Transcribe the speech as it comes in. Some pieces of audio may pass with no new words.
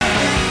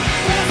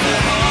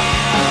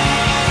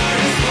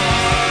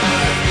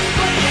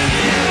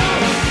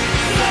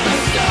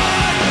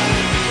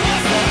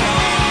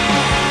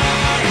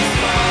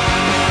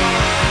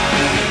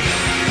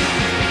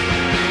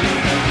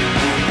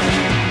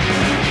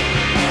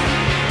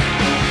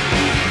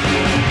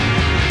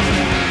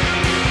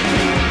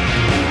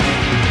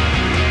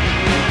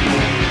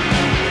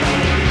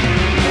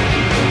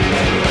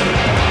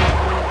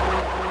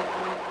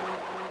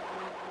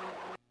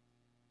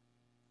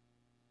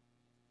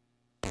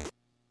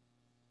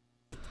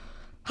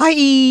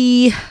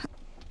Hi.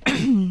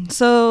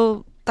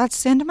 So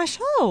that's the end of my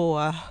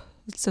show.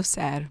 It's so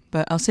sad,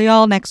 but I'll see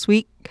y'all next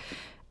week.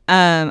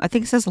 I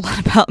think it says a lot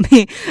about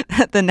me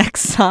that the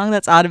next song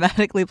that's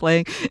automatically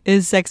playing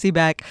is Sexy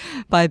Back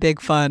by Big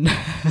Fun.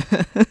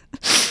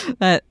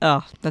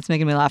 That's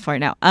making me laugh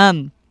right now.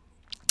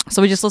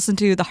 So we just listened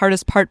to The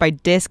Hardest Part by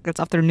Disc.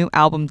 That's off their new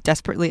album,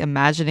 Desperately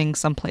Imagining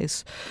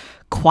Someplace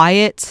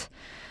Quiet.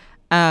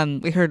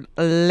 We heard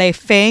Les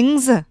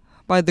Fangs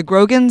by The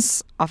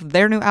Grogans off of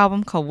their new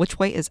album called Which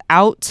Way Is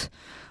Out.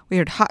 We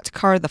heard Hot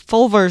Car, the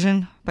full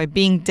version by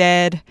Being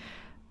Dead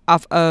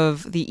off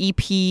of the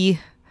EP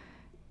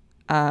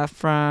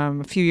from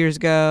a few years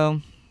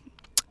ago.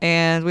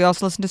 And we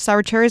also listened to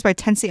Sour Cherries by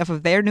Tensi off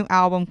of their new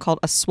album called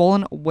A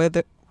Swollen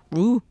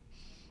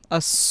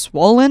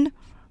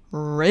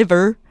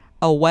River,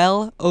 a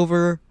Well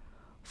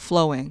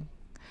Overflowing.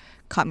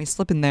 Caught me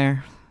slipping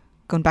there,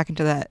 going back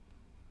into that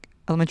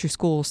elementary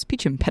school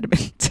speech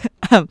impediment.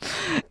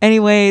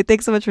 Anyway,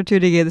 thanks so much for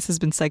tuning in. This has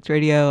been Psyched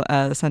Radio,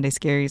 the Sunday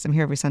Scaries. I'm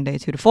here every Sunday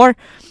 2 to 4.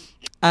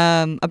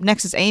 Up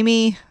next is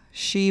Amy.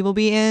 She will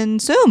be in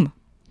Zoom,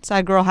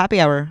 Side Girl Happy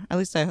Hour. At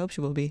least I hope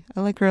she will be.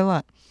 I like her a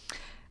lot.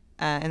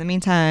 In the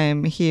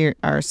meantime, here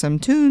are some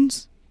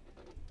tunes.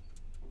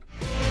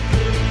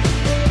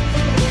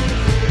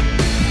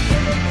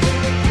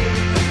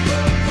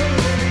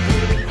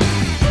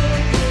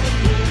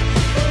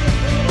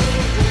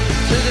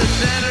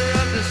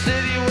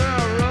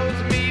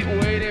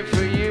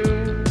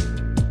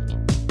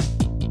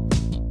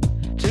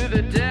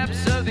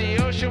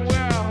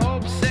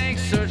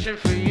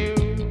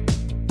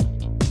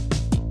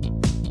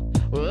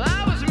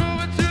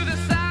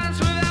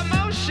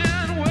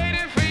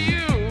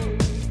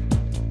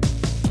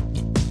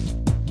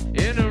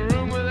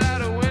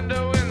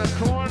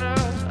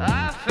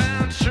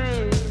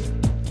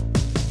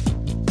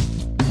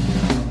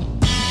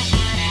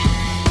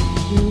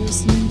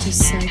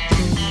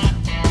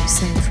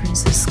 San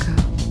Francisco.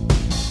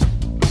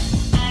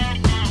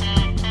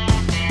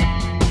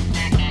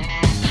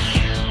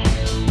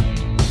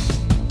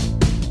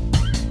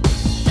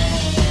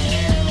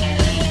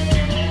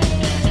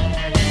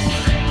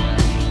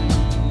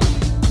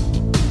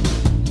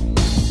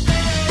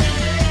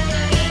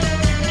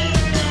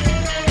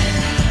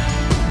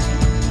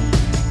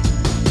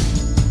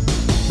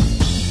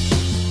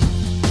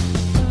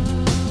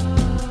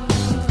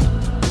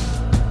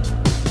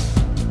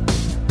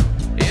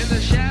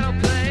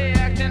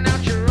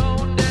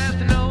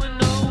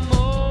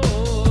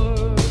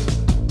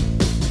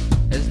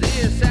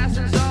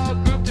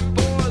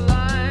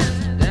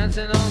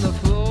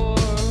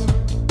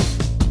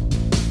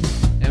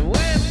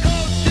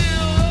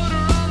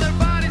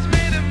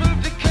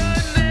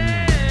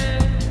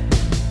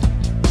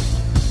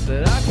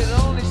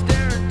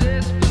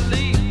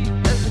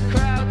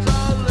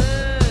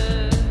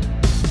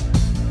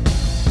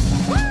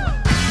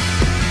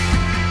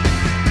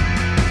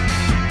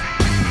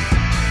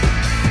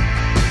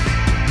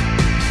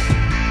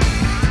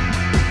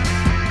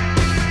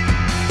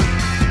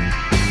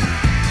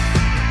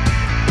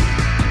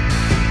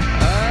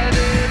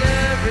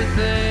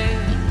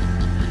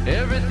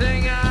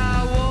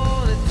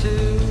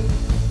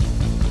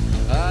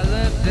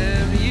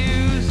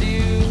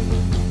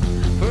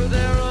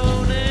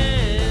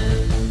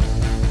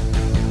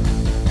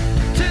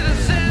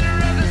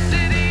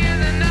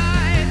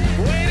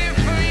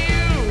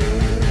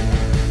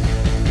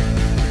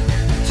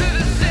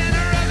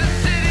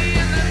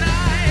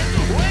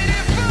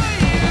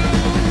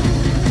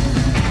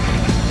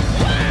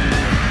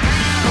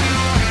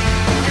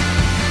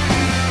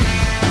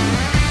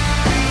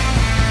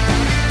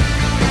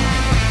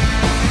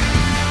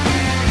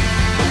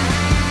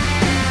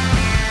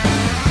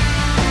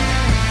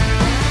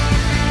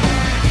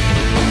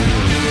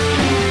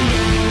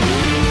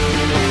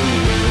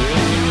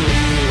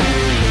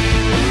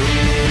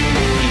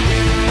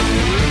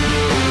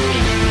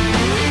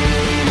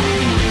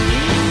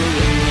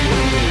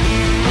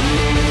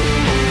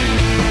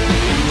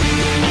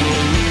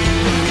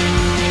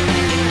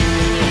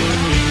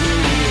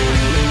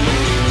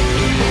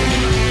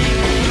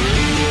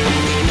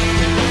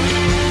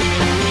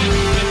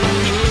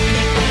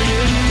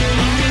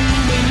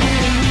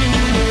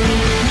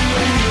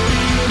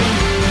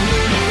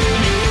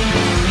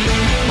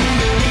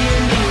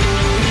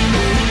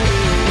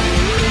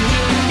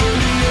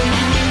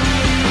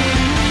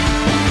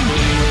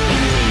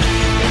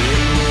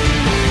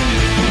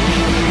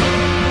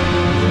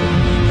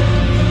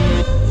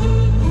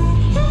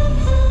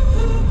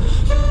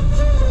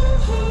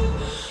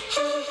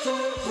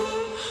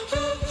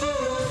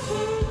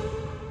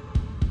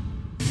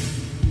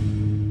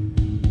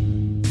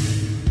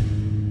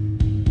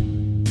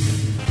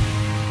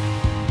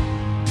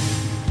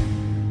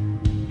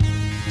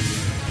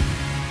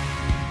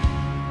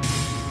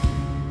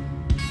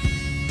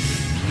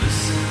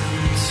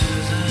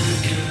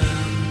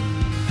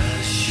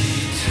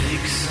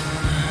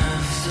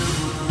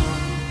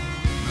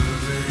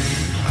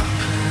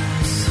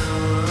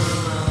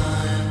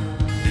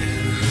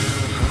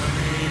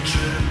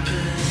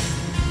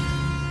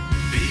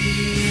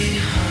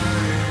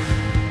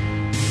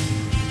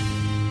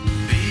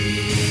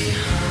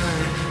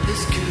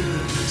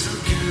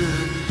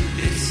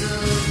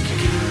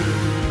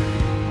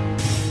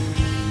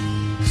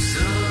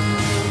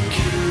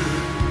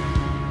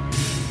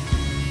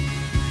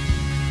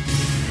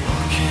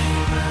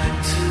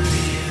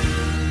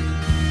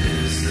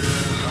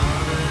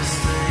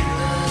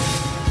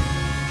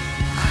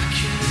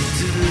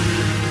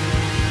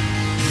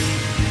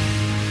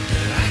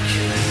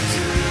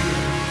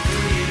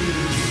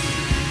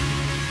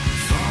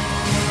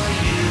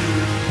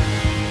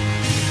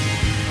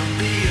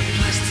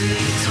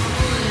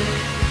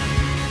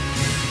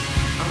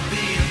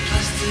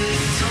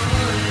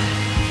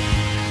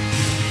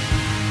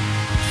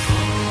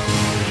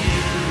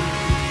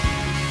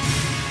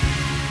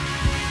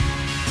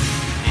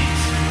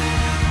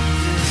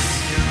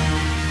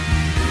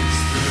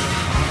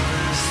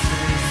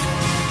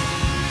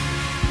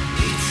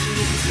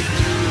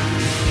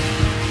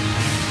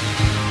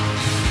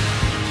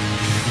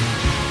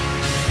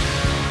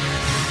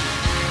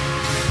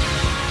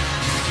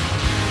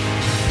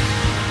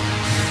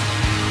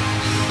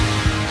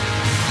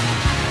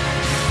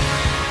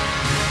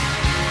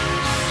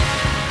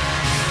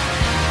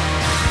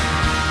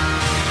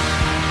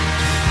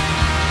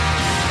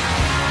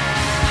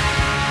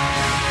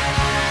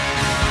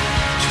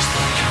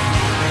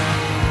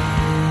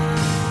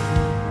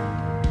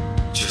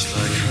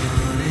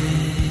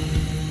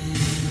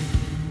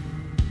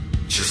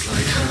 Just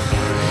like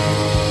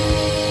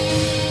honey,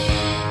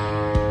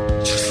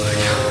 just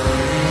like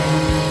honey,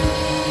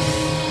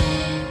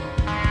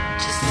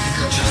 just like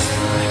honey, just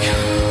like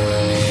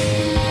honey,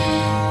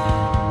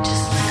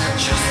 just like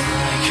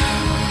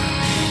honey,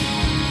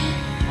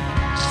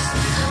 just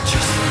like honey,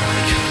 just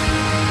like honey,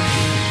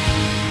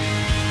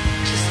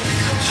 just like honey, just like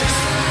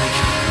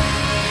honey,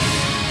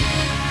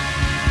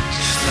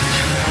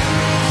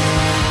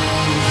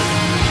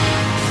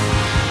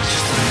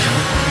 just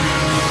like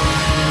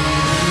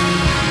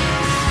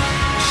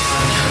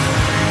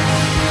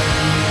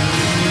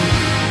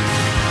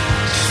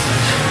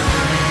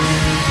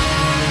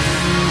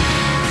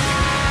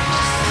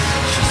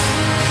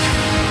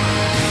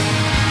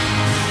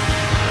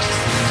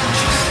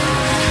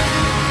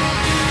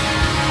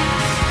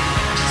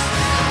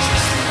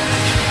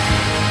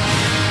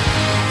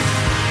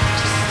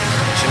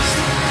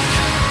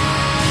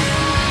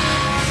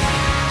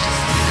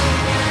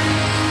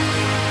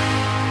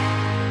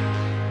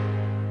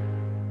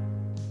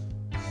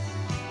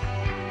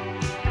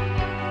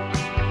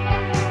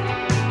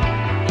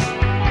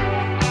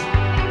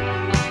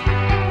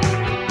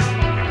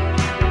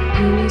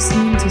You're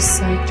listening to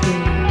Psych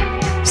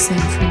Radio, San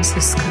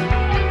Francisco.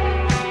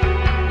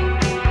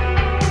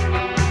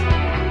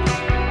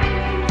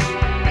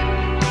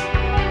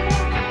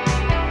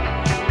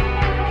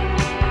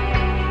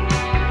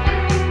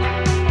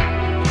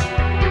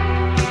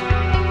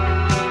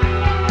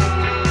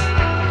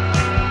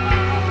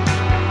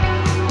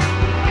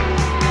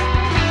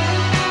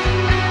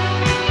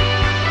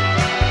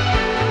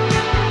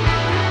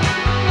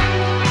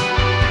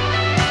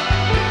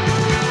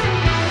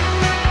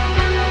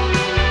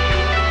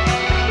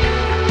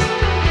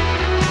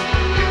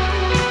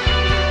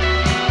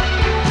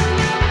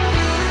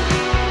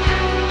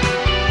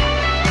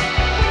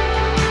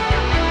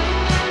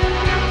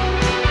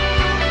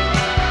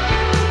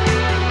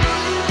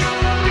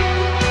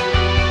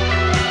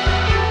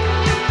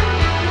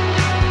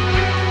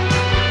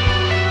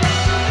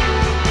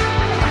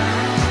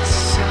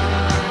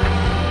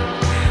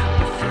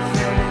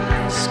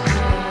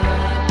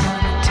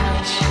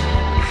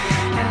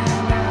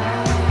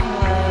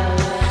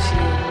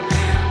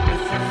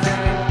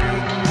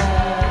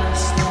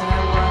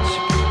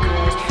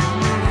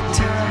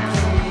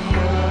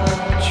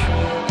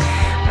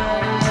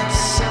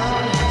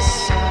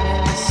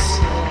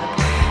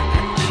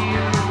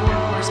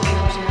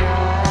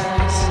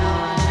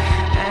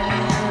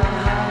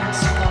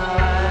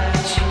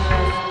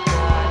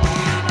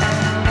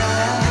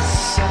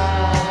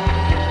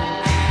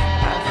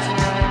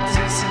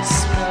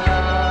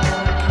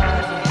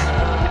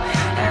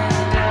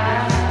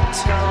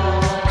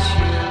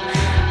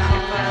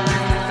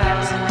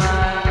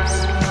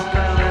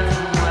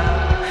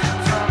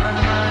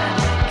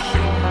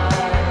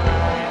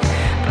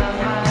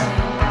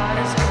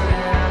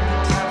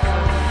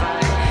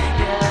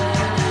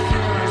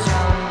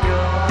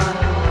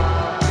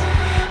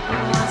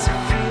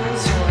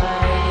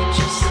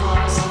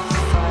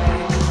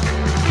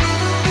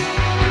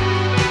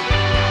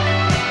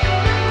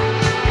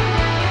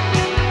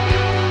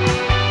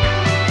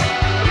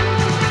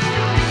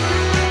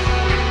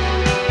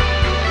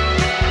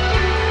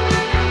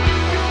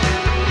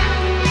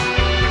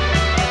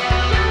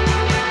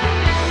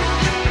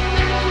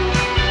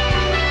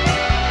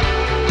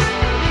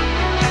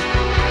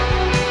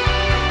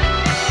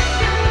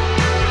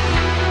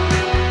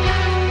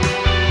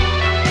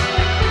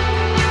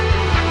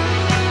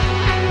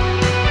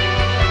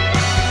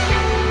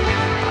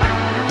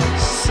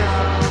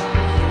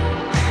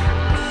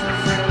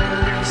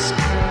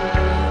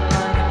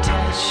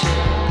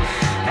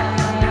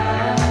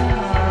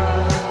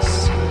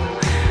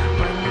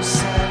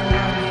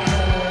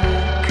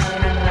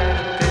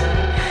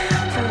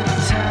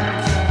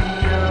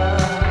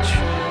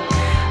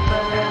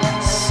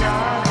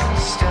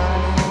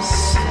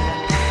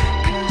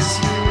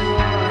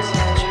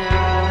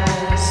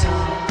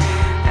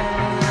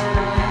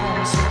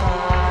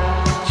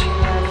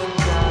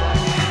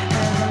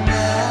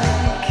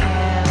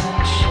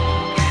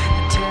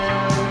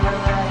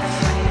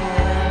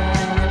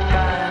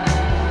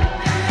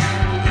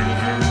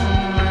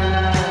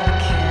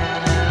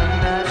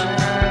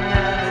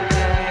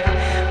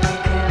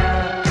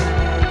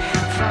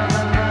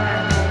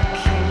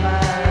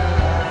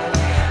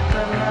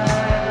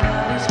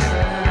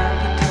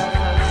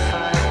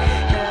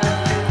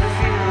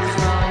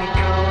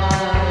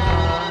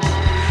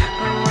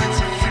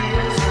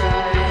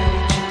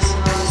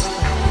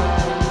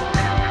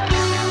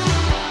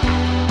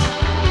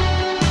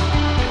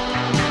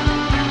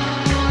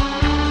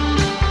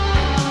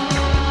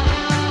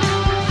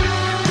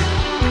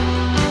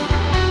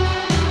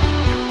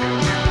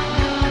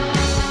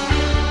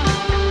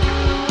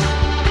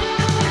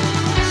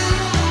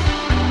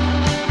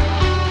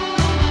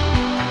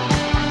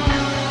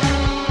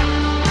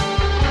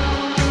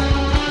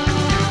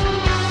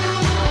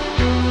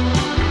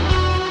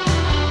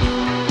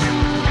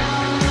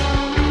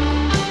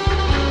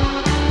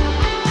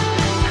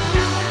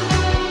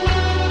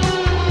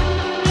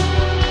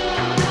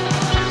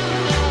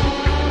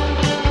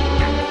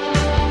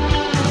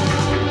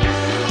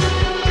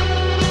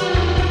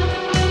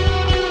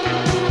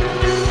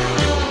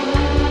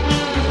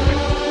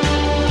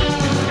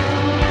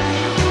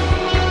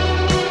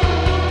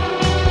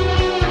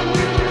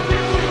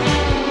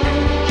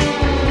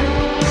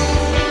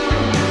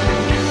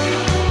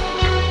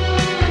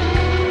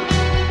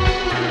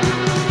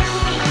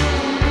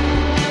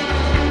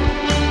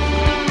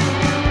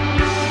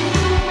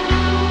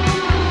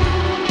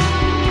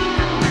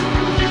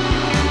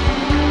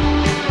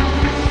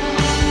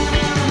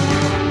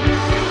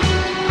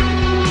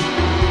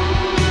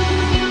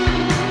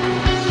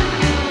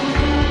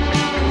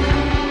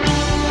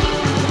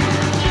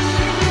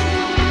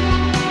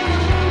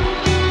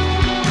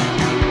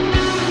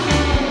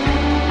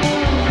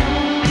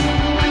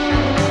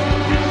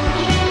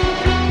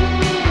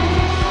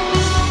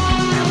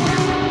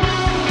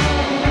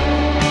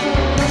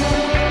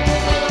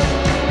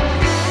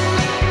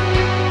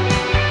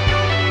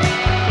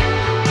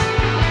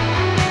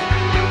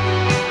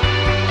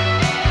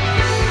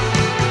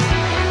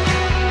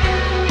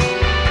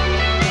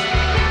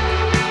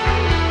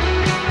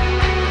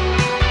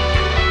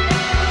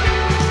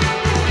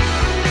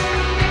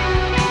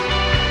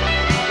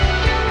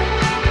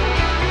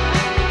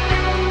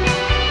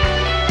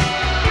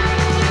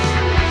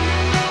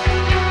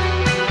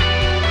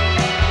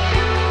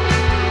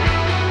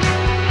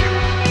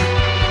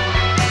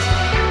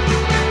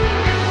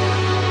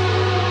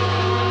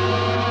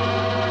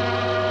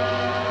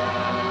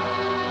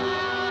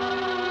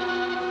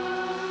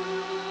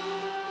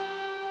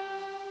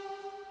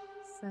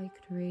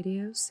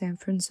 Radio San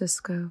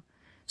Francisco,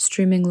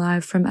 streaming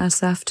live from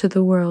SF to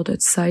the world at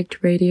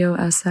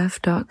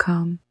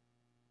psychedradiosf.com.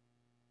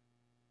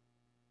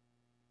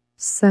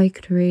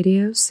 Psyched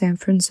Radio San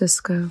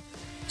Francisco,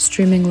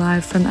 streaming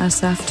live from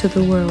SF to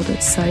the world at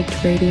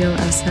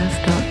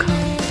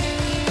psychedradiosf.com.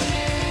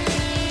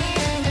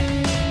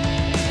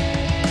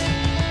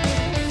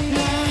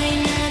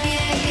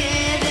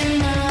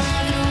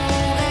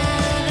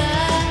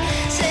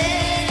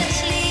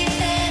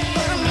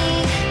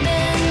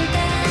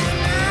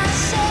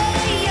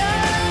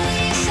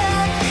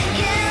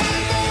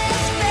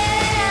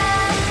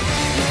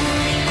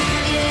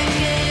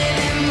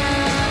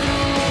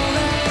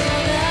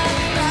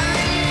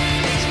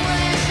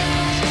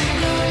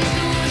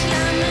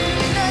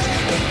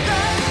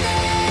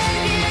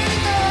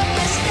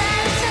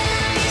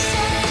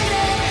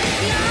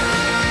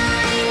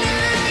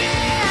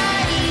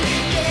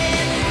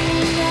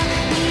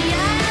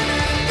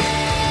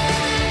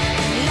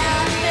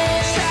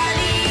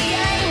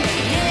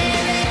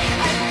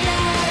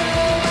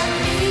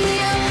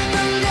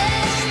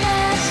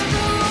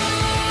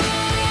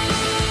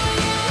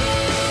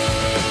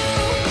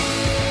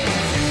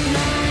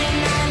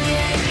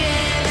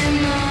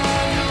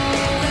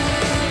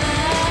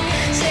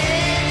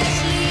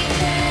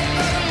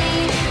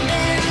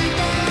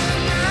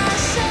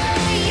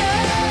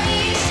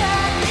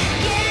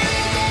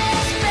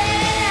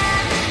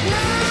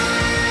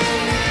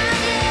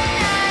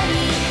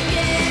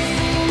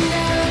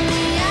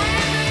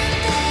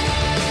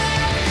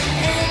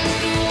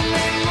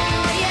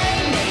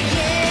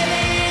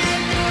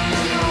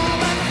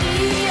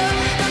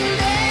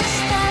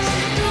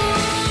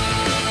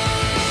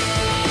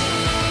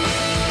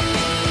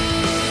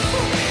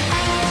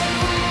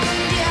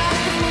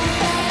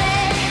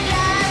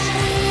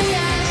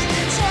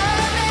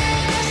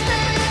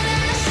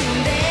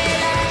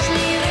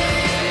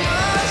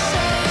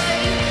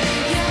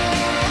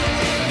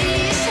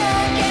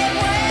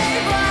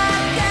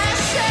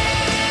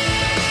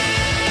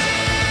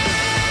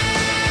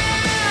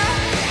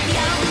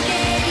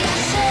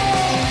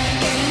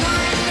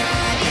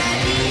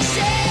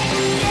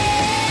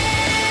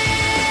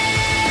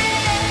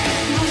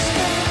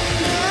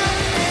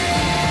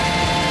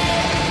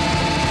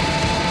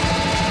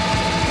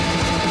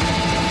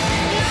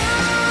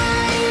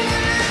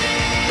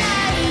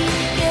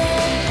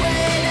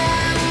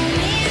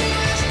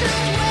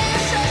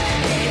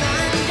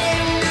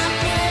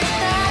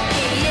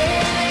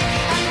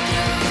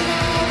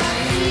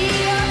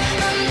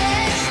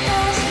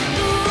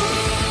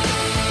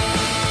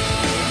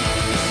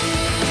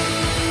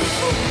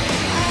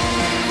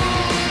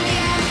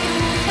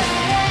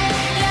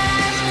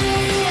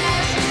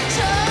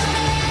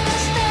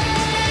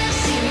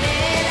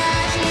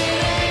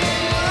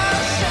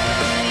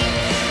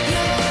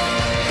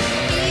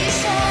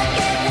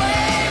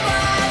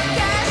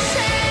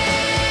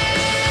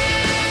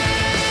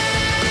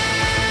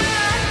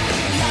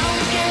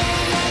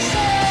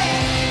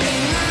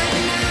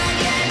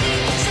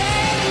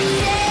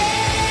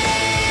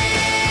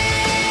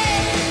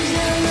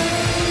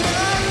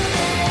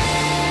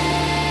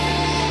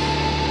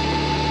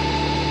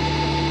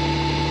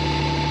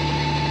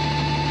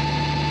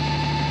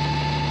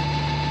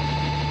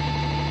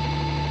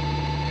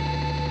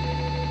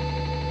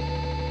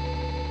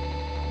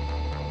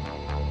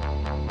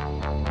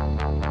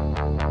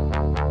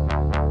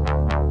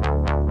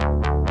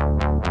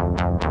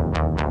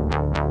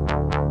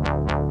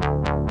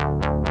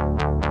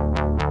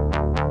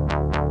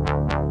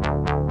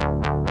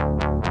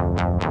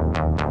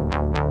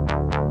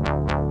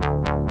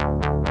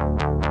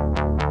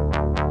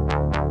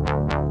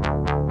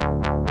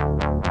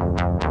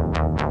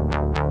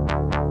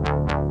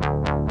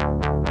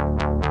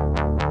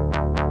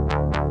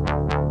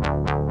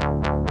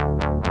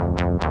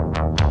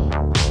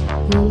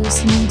 You're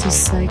listening to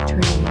Psyched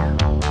Radio,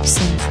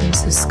 San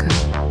Francisco.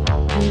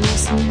 You're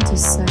listening to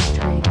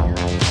Psyched Radio,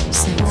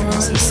 San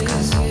Francisco.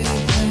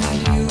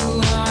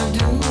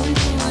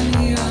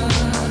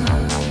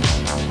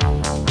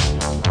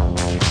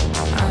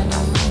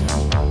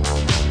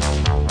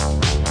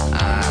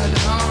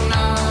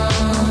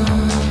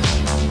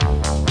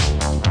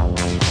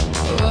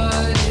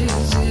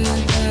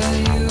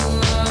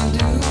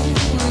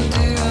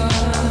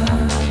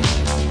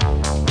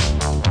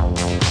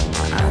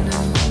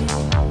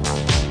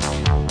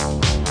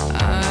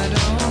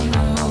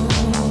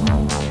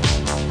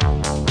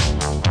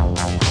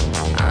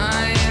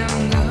 I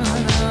am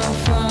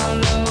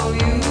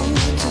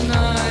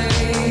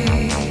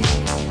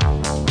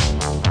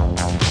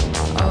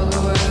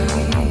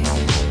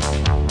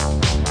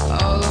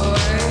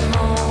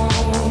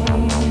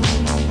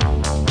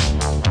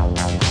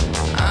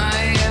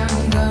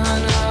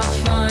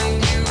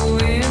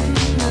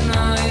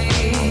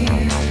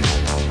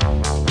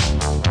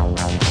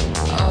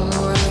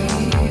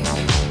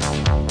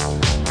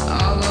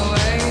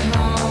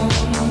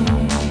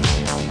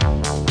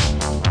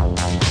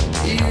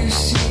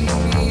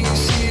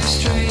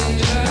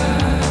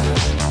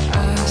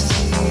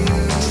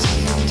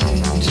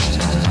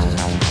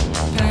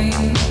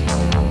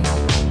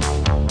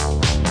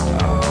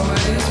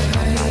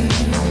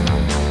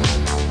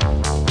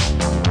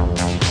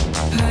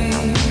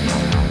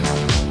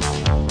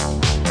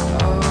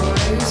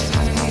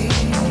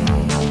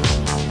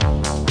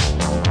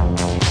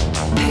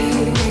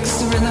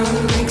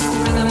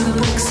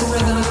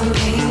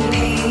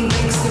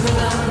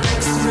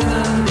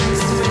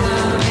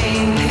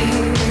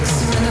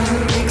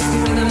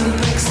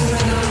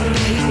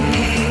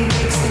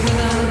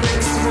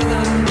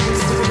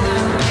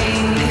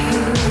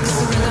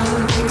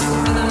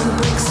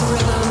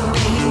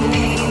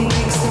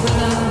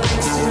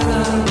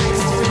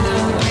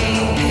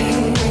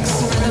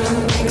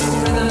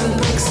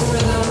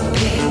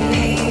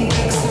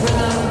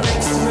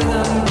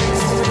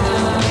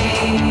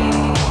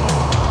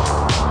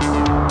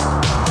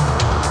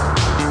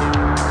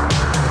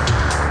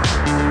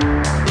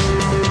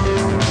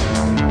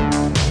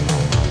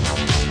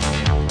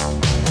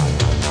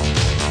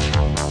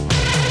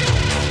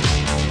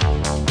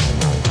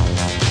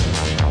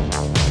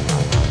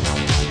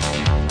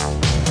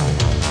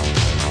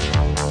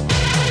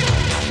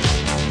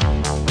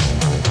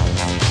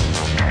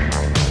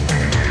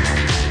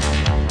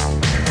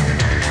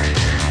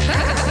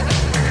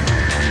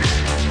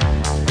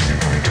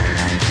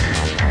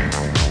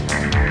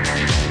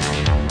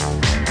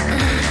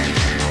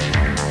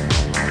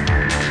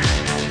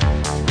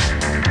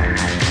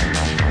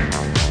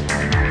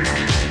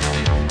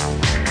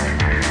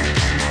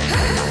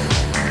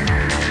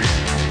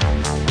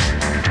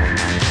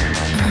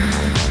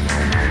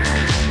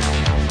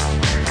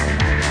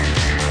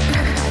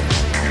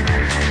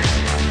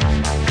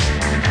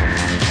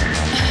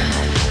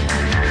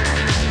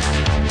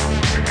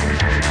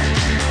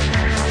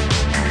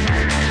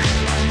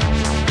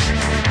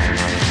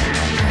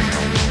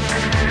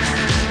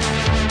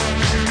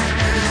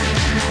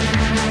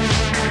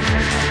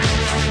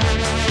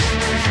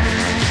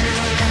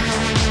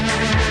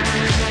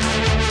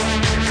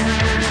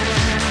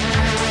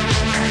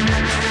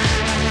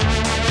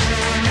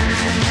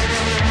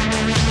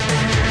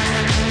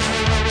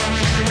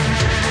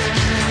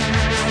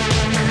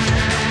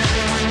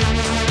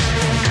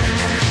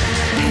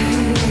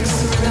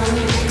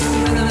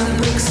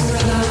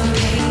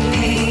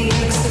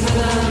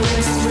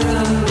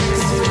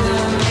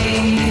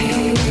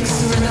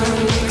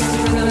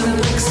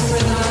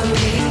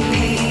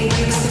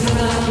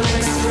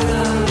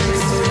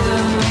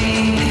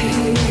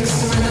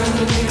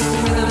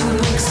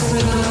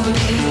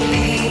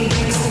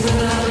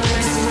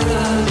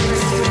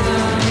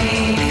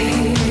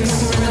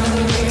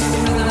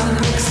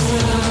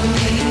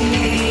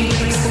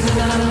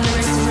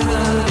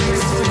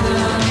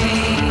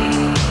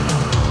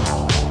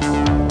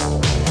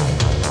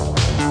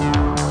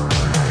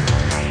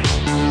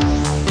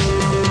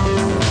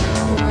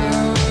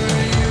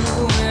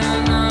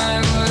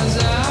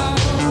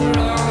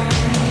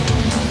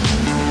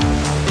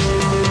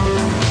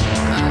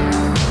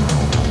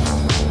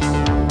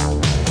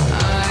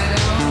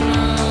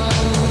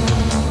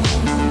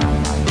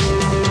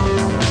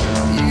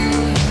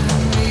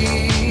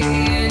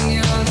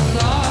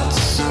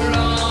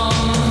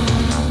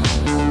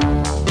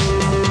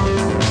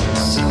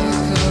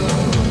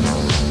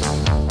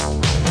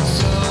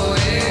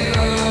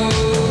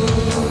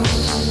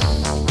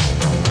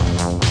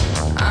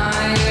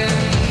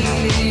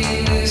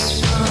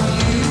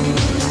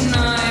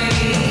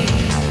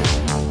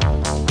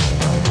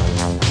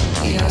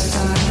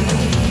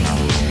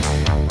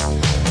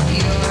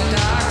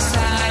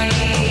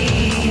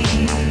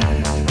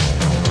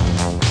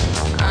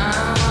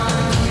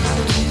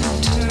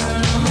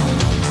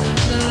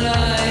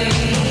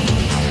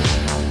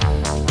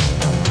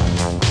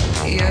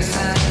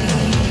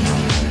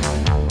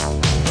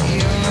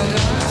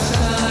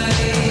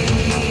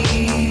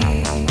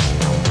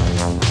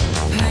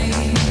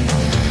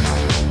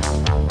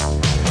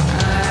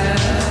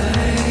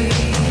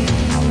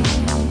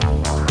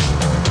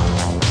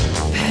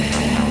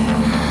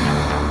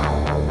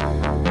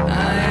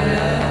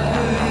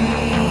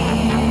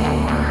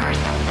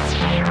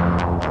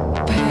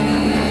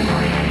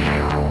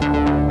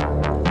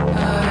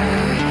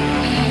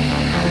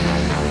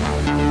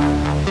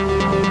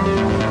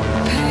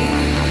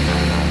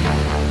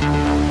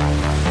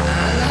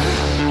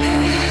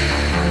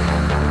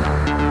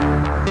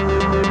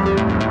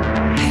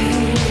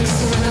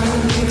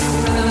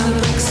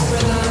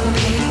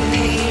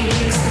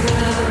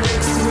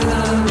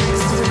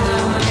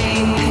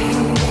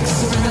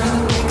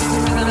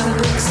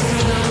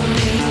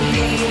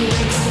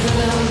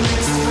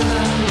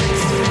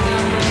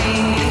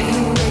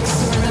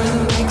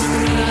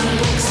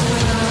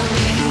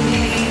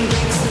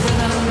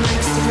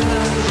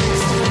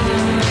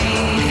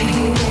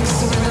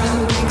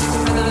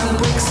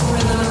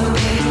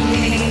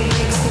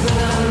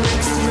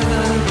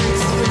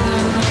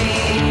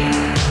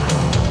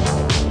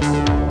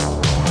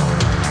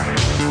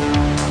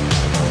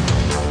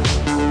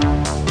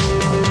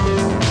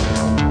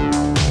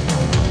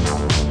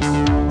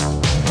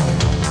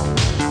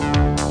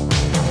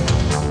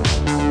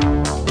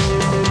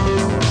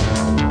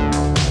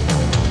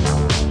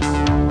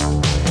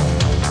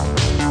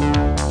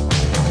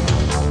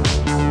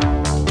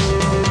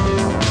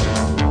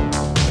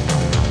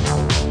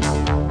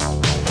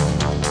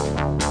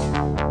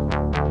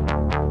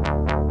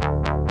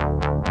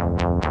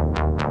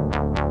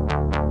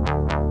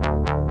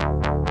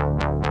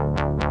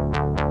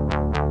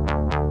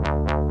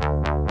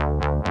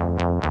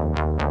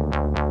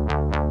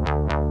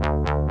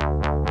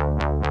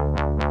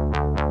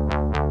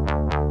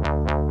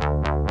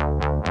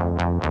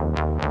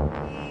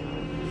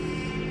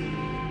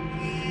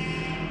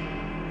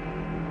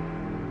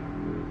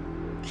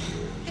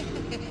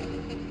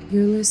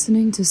You're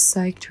listening to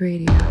Psyched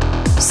Radio,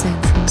 San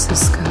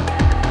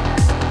Francisco.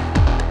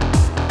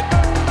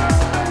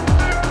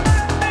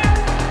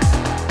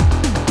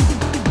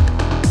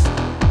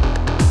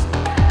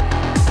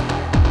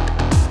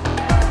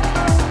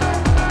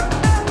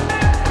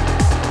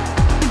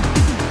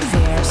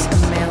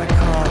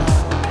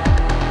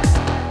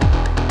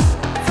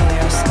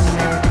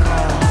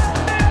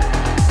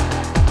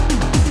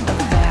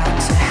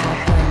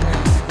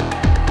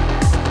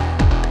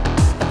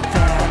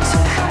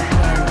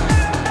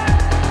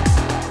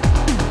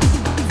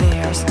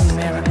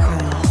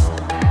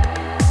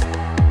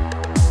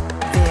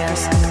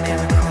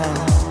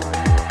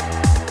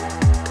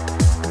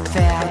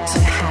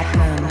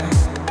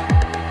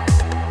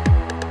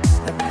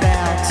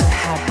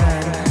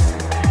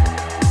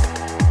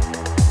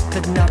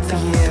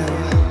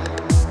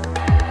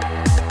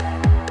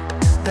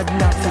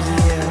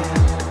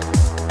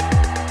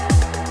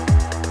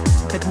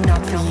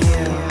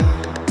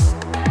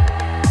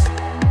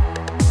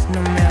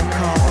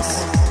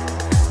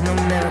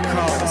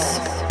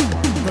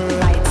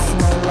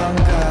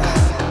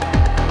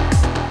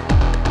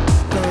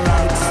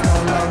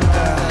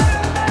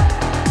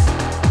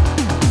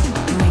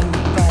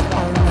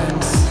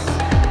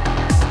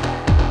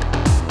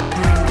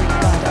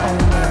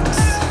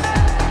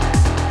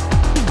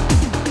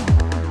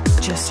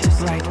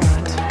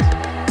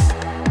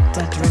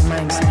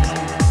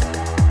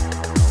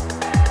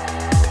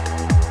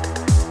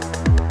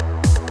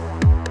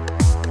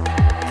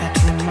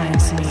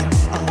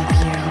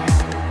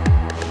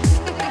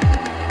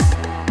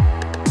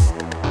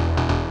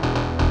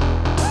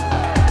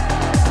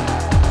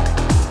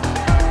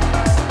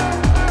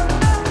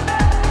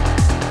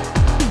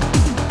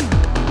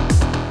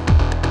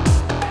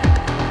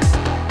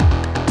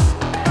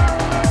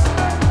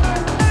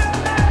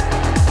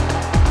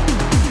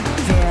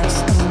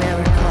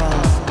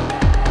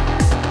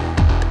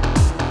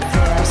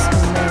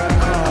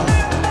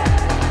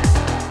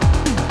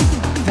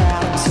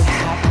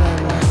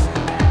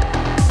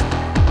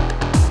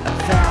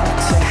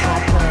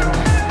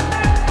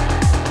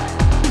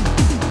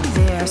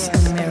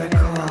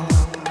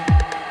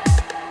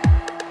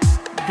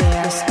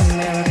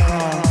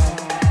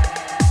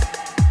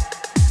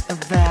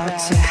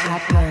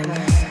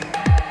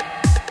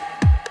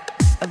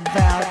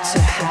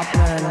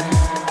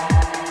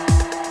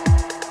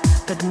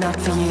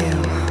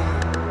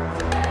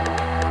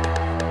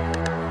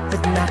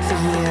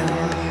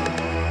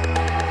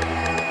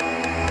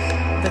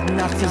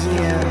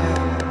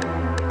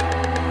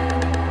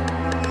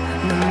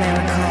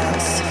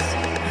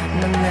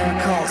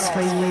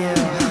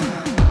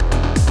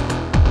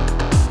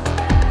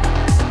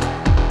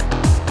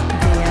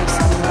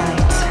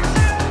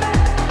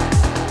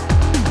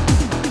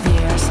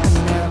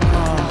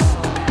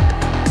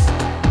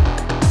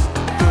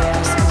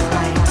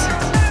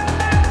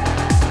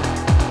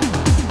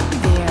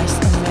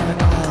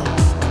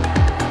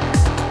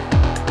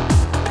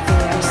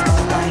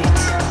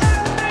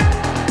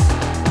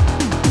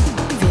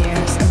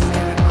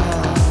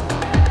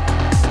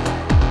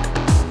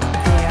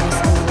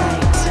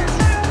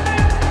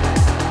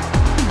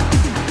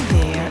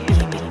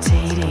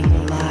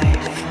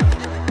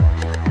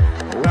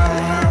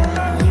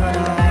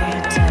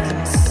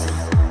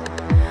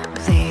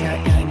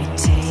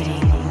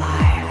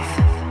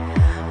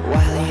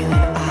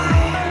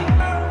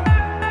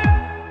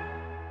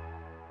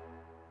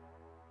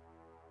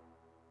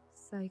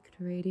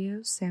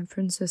 San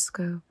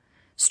Francisco,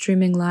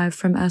 streaming live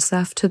from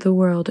SF to the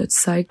world at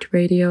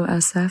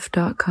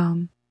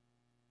psychedradiosf.com.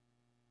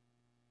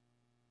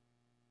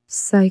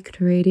 Psyched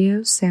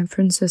Radio San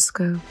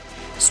Francisco,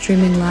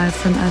 streaming live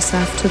from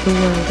SF to the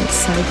world at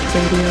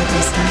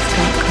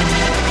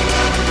psychedradiosf.com.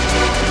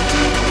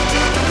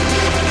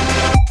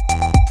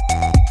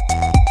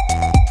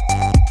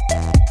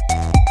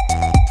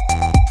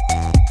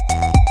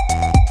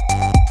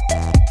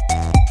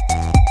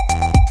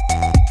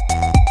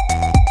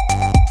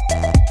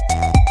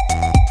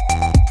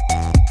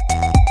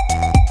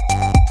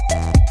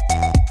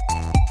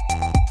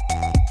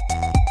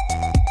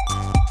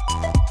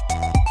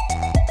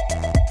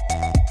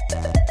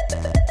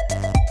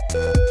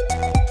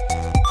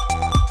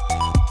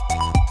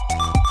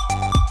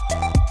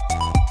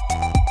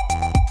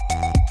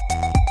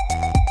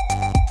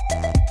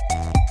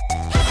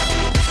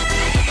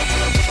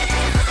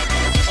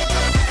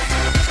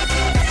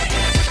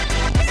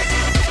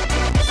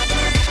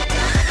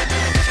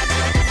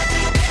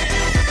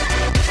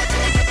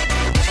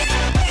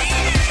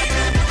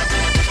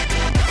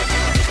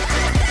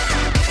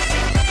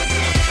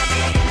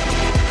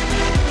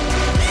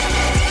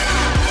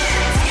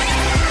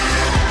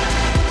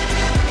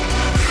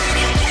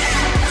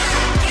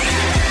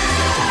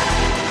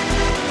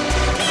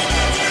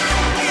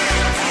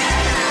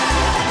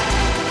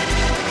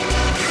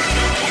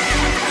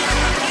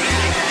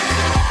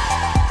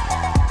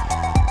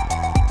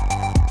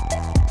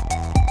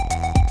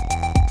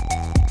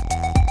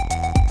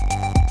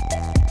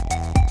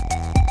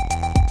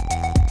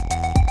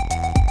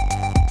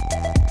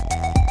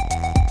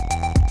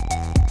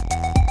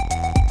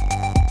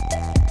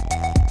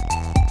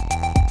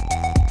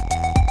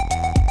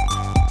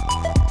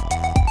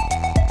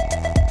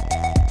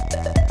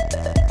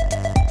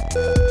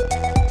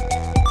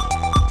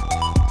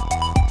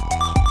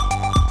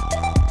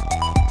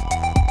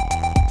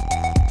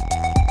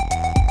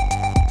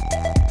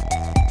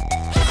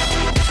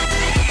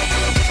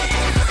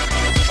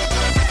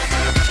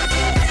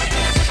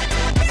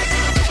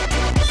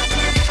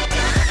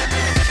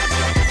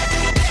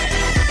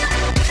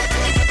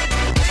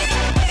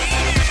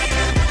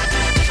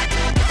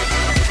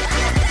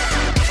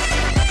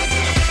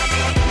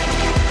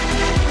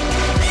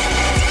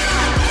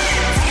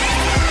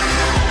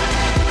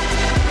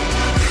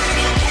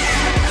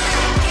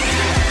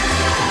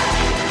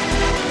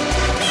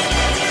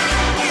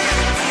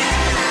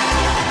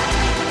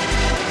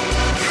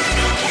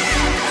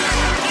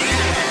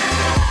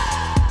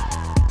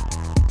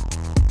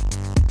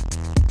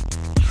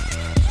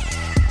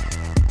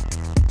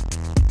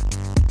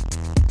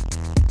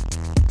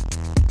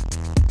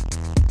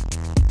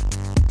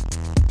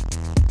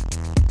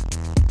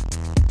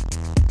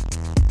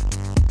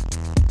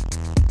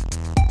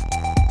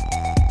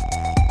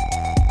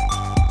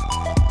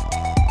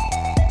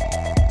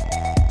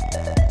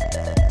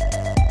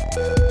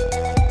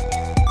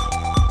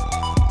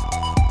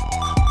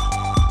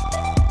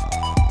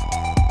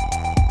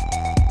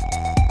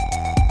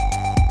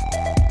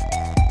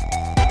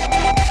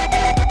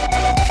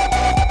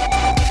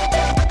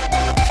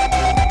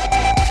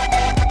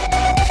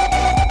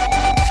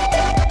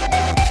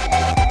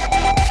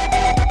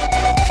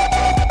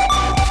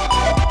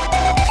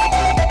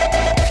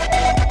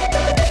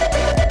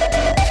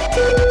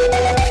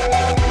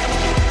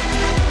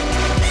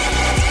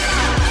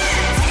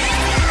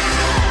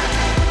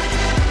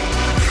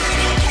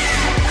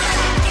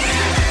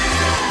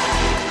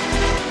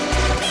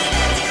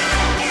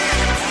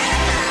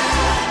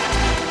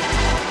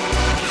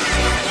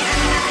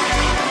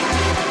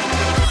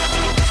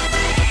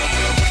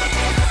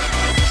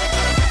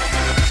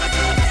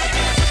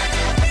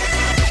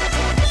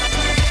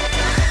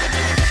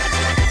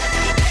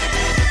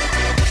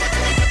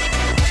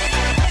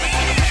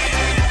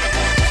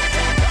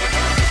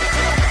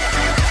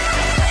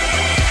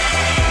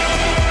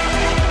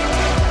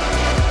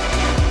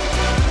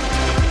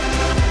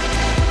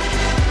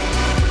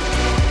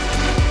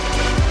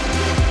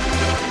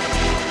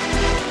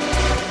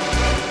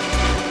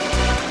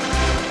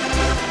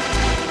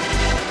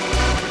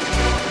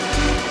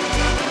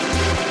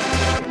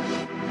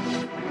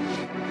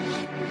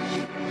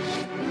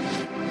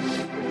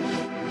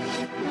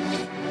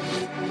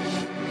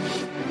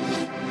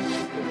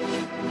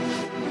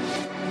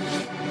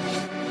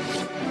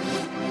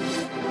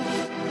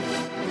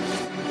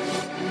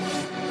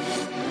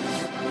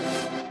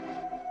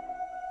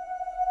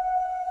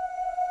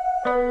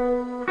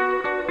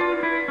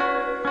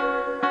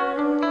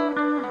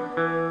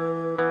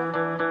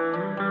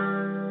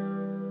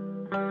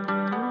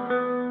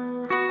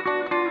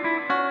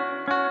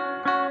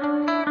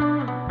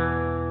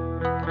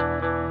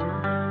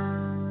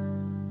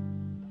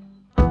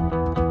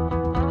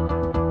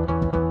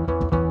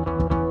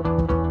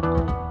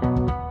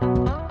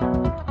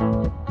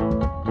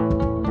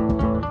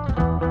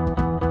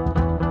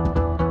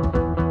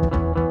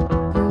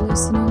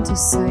 to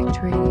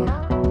Psych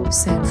Radio,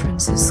 San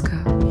Francisco.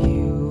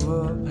 You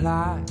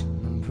apply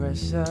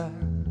pressure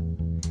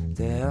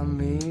to help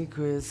me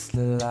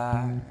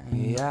crystallize,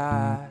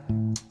 and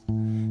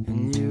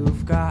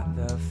you've got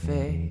the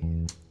faith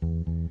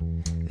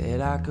that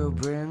I could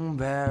bring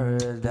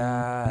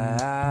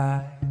paradise.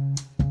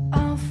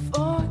 I'll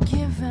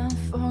forgive and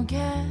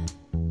forget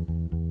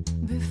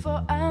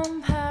before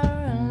I'm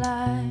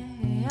paralyzed.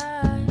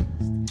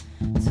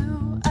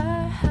 Do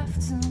I have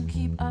to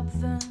keep up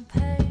the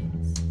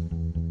pace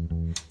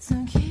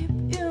to keep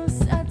you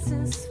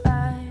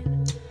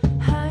satisfied?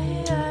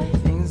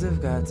 Things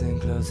have gotten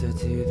closer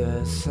to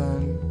the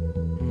sun,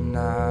 and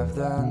I've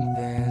done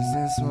things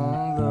in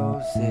small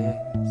doses.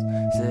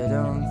 So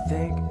don't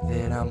think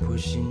that I'm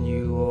pushing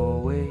you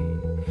away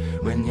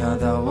when you're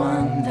the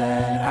one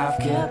that I've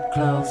kept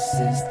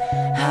closest.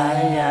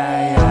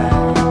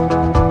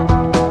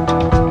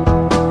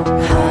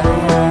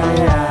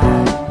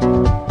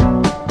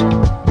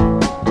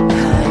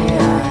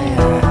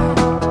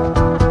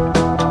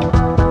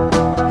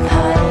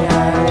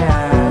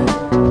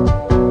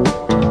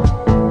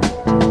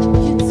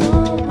 You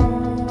don't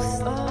move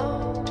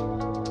slow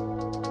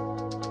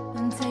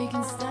and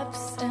taking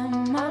steps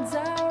in my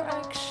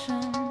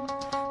direction.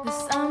 The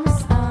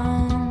sounds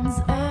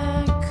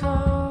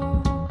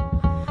echo.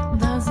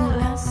 Does it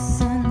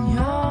lessen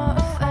your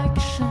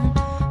affection?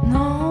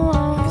 No.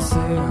 You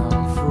say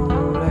I'm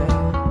foolish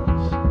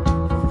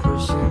for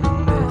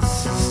pushing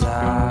this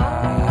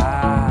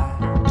aside,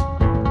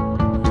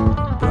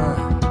 but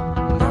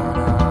not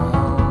at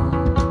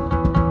home.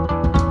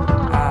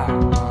 I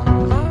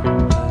won't leave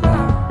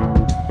alive.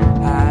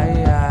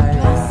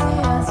 Glassy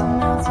as a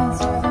mountain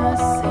to the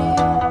sea.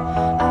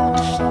 I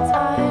wish the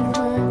tide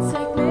would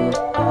take me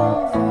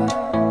over.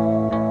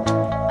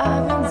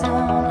 I've been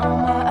down on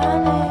my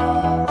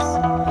knees,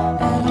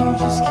 And you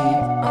just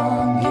keep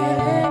on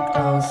getting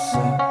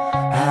closer.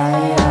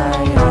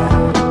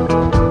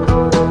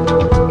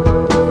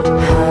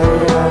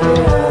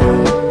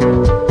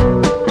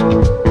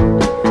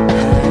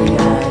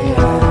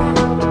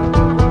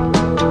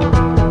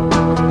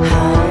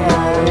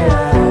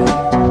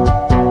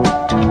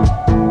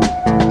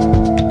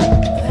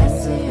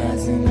 glassy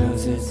as Getting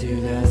closer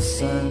to the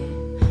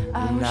sun,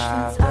 and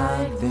I've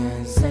done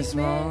things in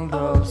small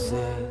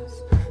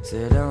doses.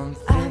 So don't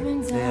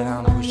think that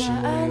I'm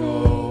pushing you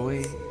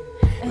away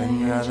when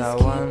you're the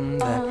one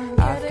that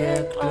I've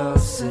kept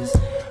closest.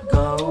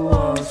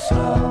 Go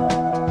slow,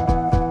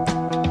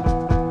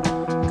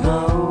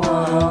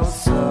 go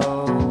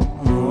slow,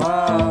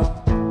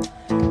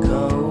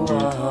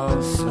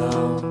 go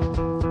slow,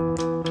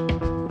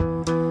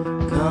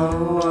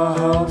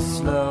 go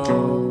slow,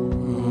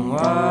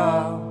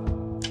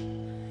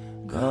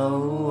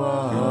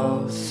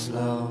 go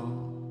slow.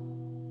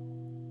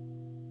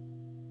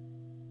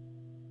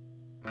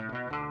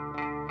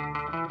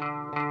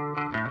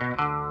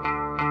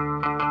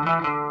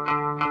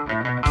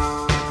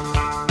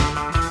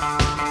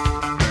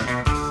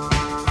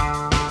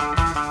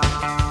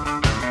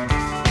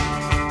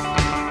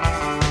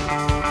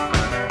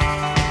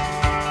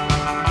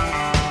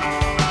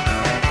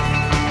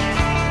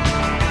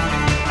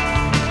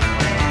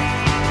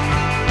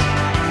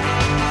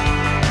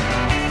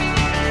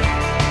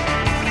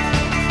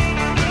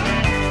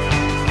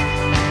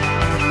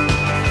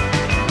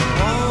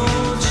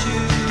 Won't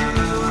you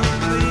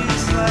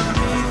please let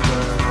me go?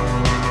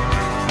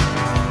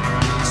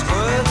 These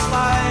words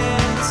lie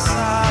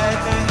inside,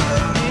 they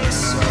hurt me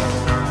so.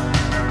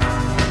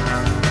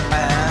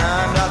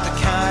 I'm not the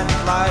kind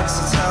that likes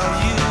to tell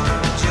you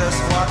just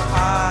what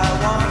I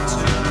want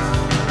to.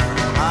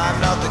 I'm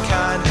not the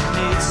kind that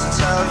needs to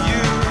tell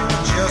you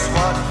just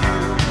what you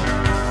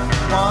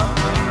want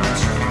me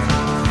to.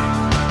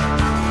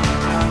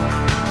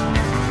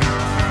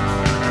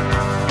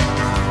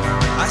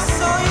 I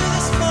saw you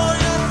this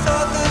morning and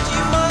thought that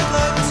you might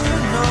like to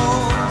know.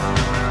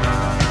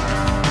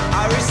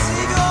 I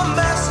received your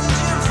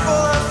message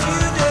for a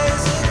few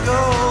days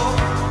ago.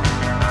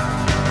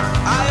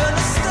 I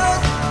understood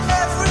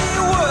every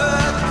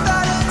word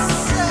that it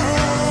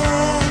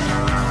said.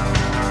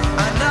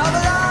 And now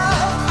that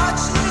I've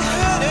actually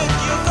heard it,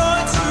 you're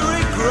going to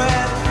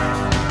regret.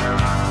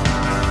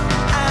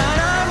 And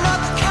I'm not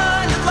the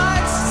kind that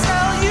likes to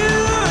tell you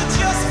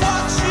just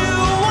what you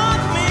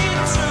want me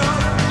to.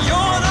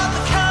 You're not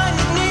the kind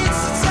that needs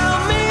to tell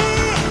me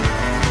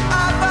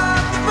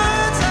about the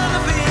birds and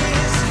the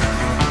bees.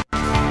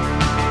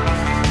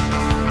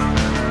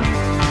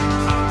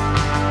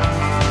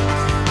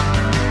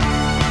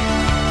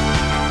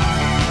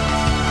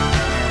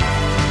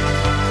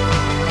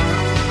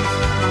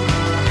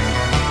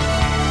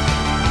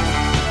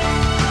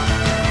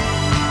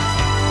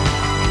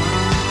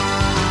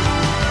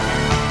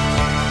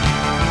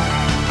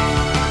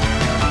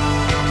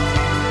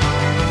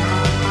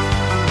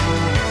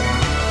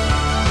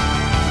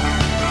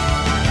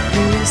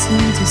 You're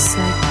listening to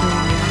Psych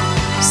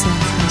Radio, San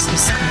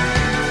Francisco.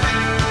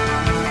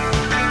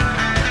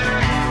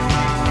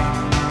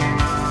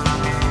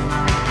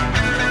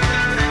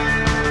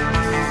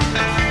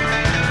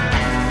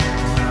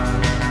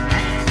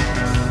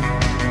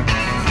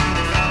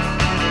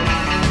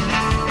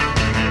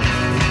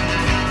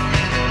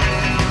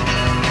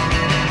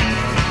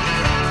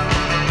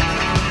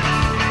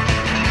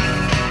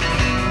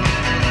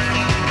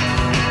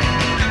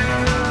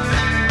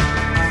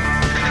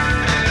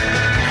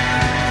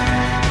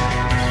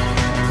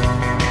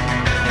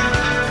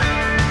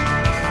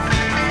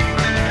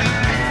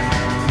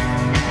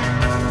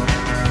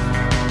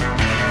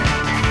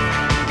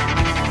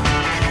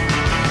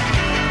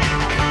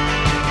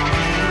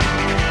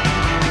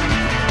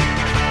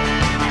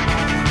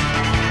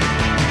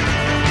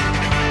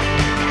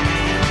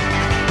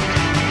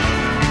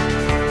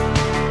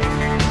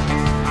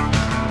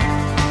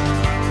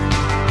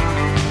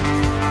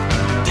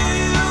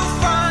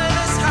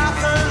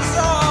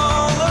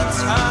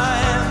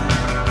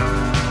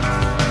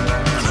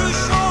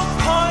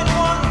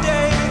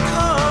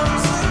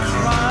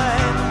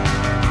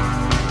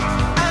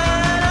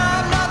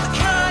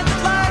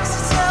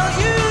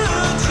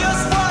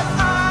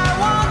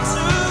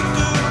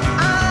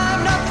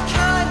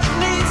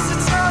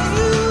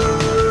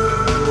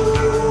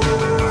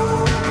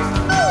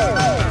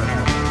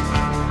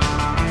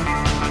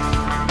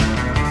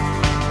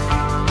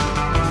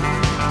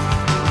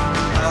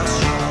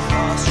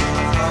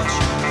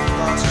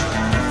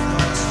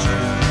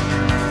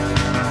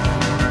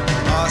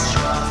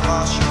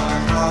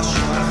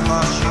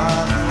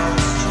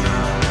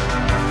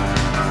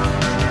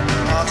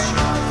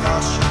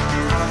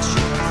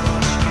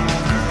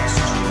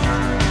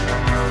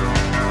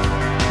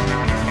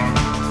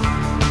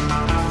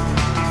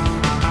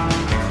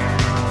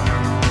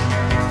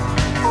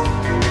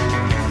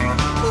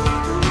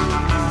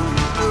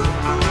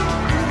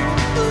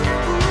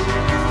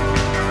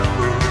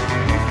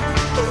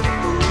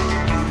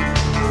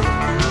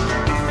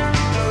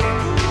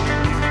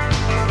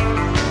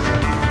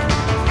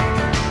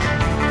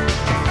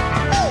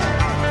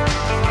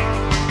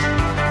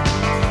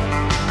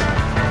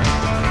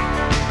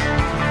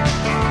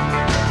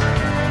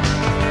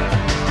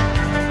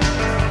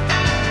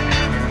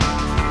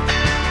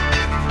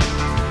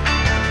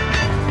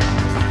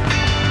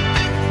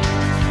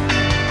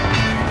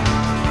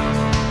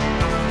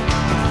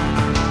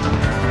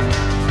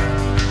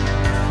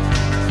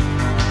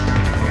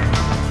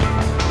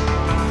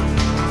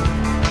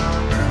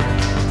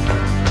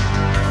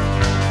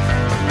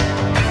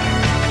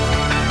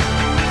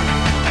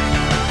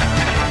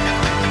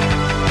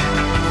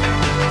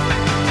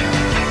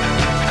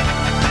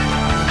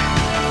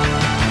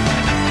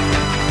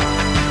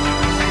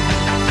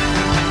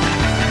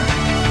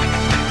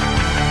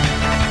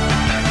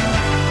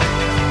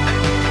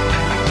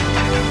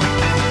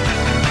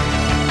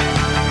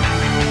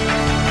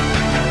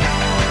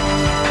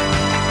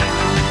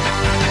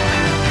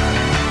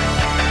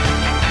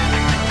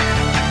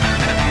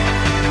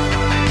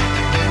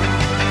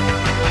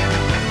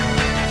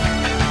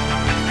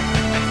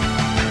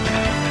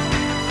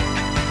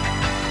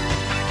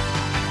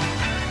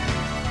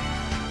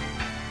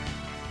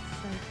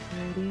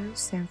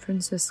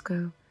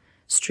 Francisco.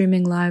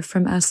 Streaming live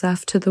from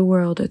SF to the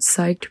world at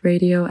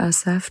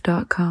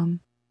psychedradiosf.com.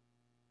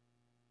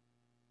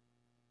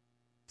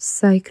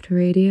 Psyched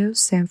Radio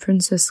San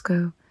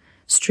Francisco.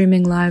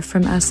 Streaming live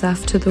from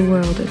SF to the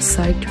world at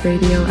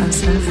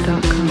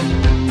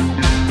psychedradiosf.com.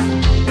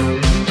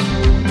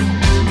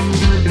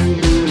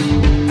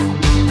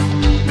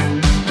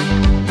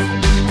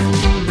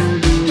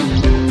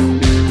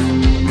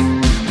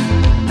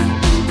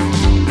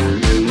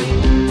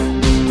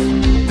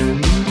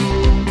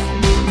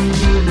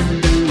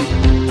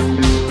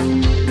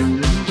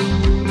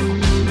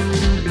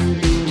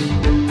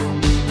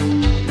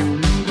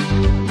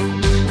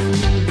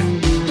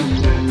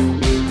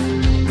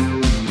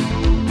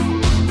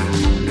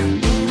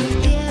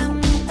 El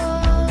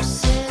tiempo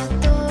se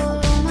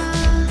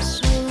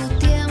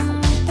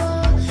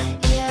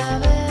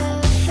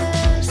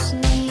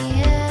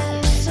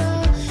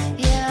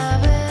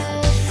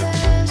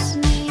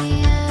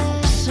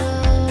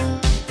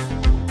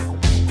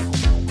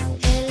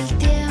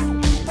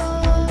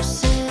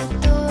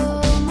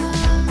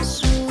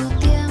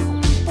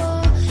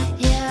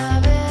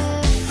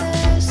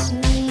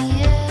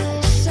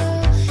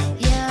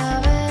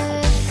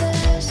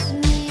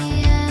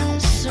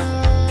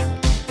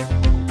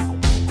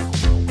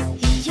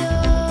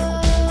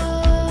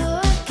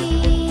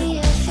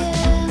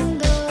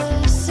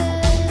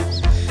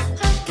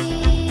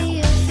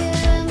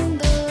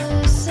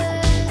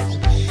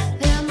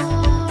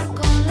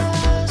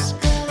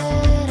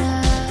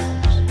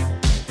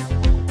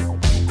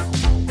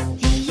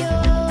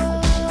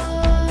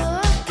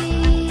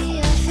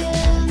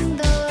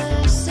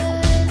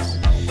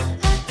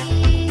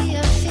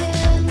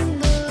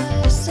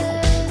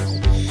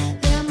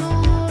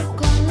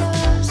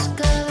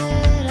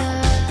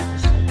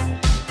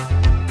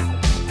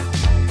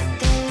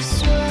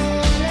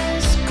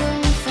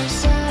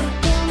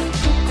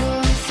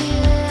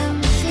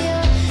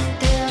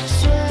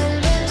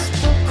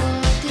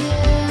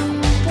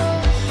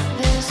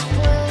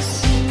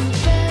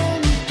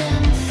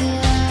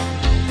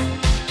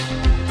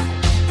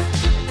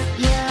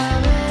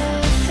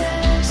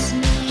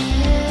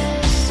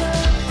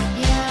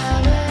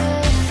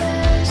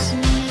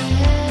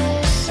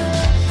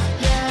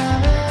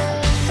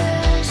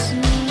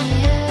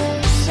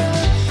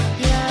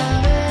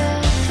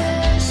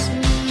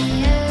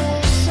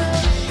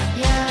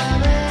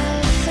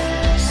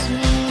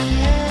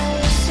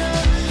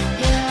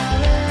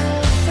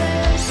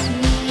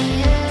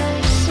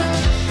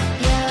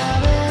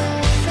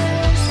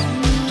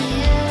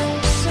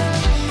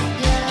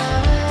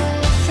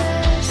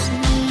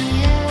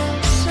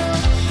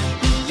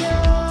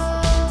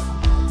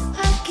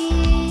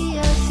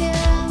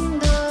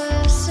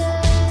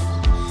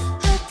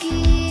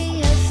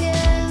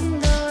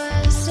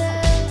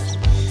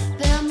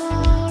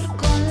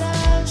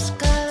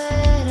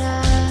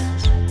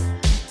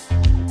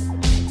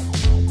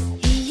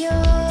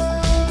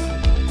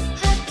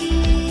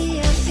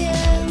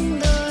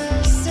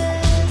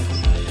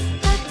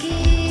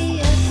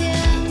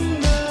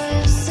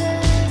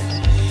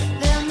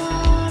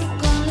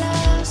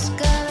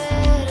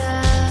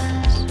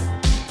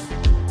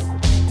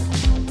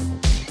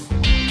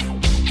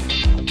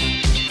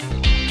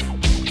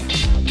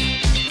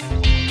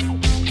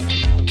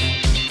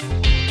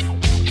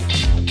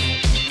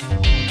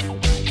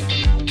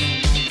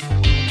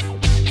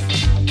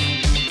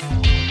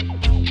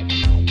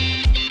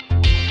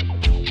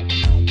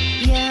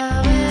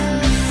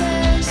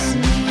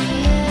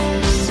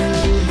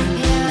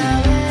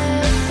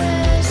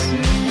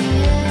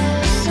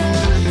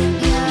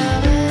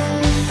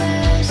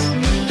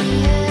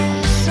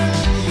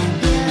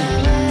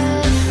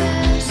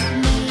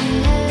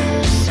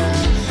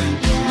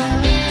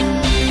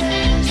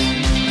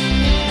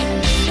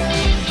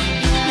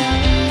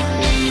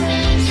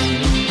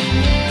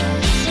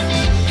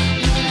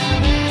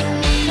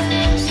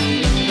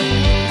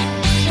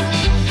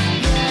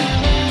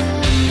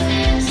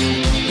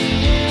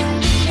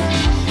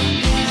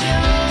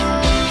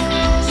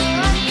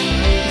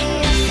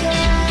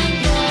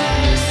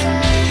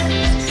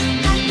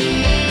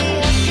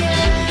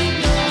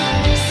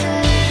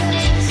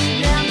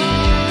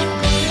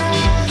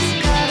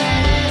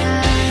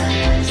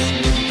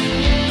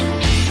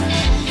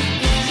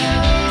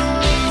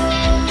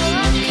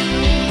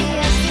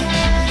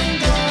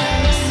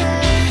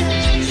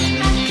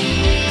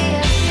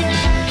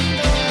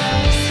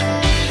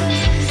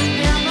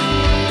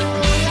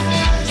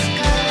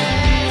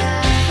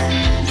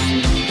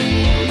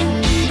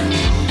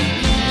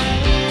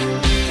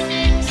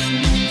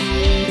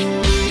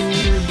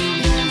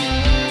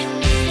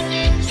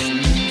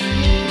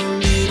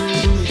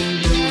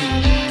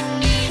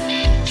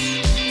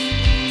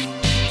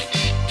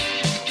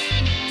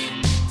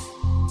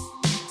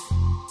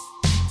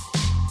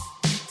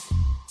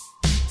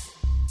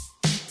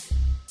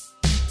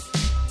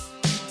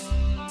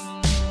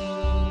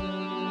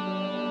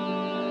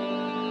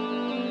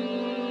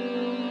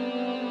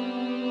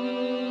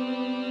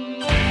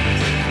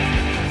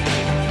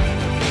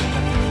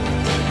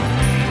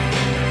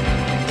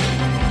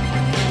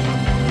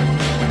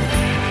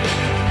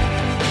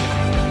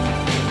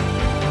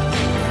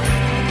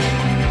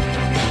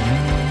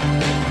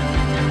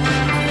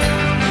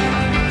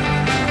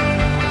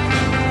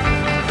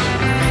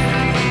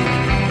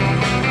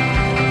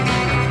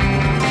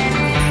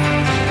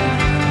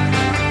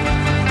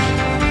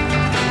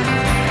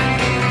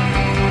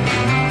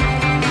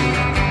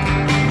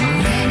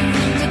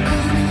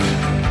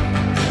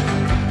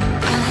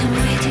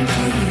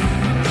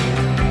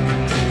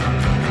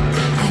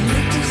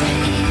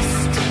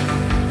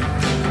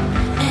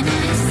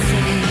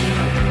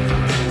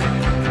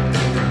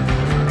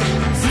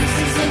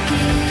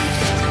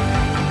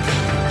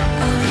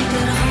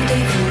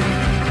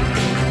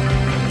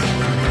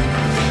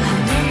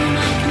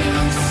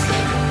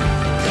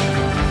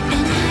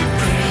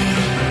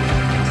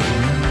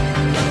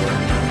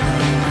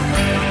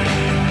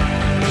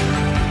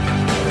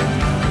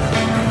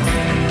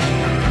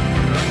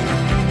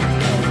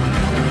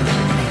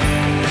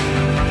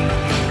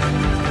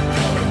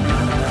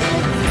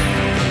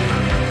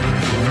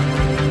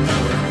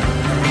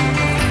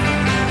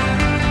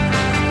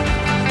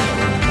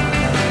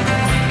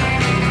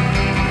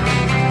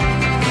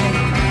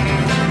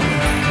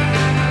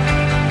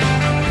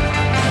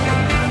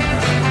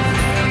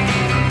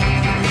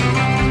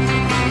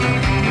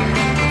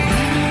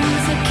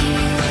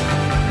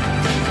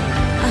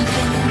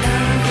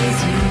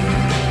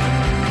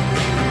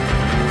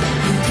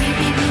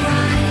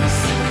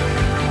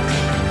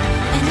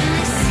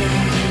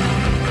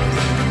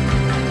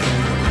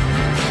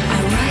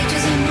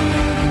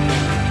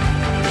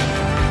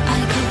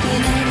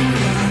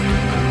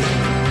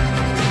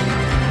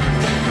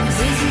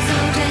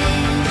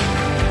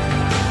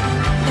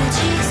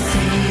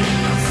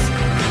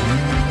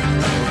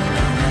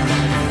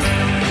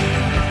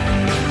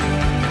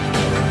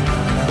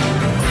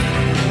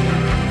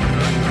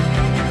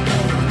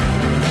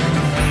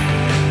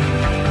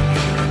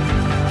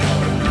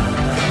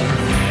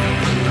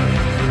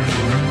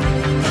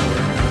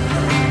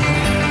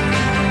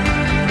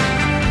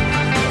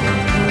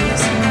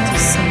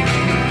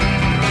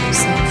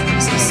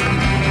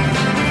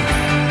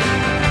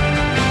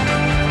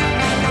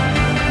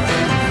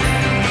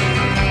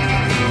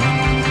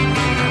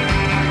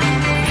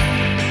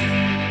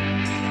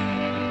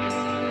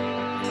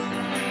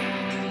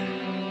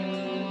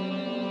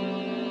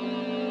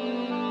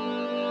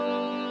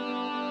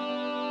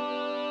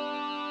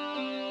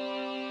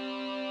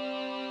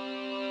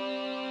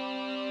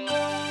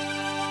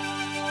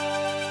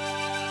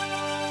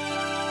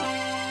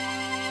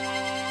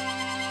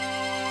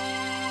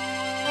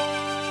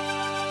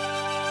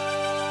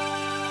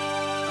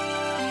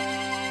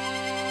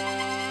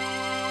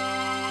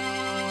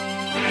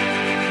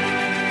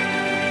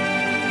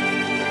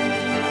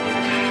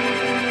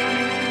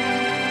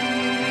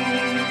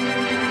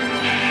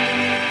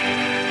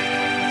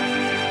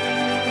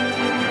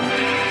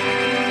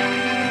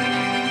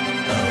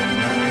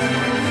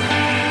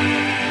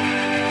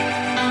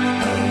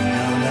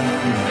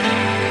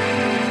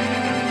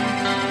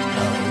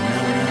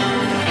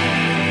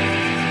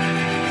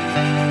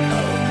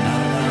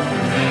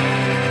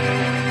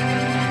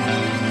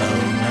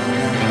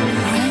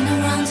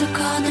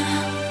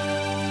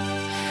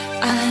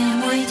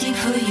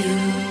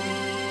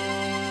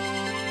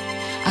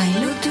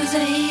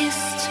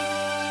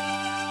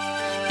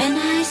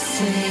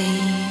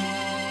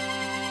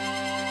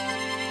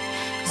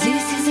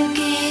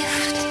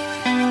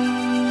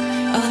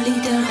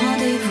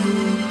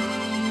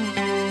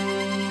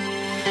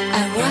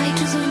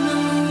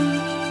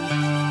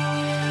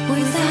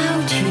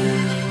without you.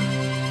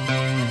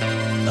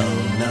 Oh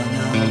no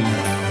no no.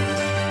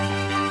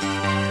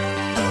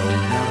 Oh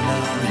no no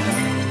no.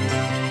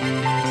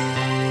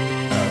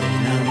 Oh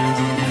no no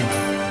no.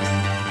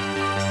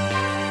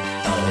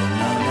 Oh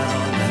no no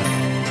no. Oh no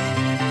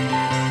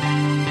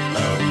no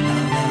no. Oh no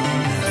no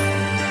no.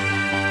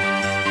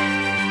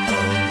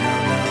 Oh no no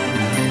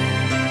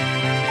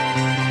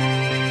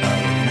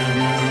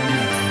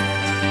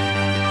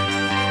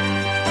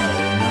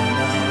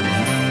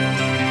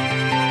no.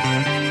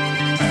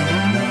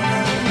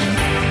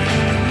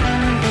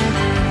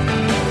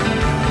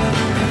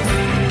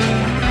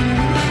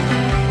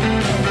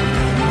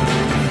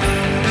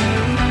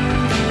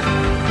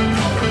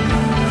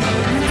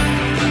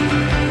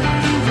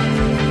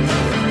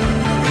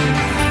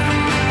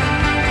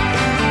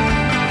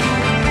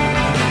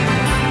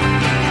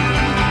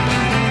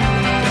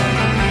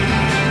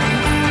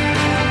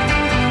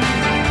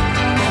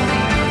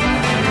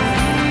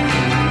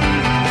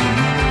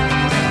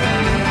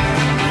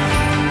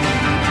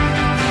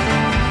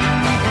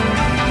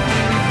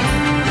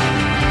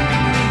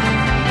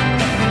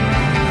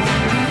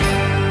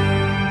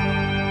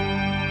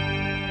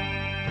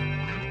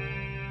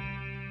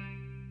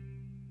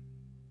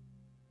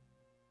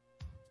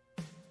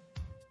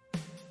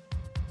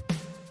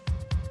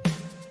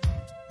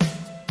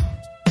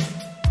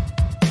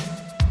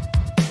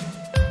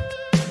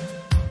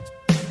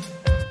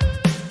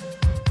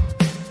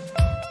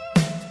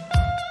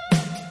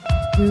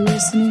 You're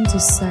listening to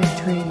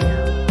Psych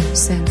Radio,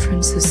 San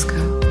Francisco.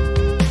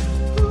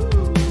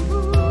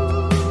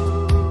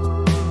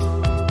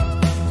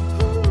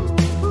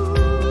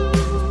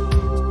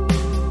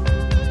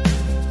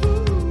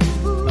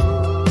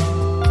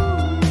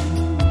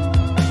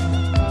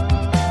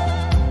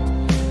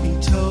 He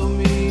told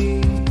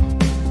me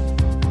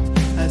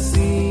I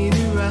seen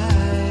it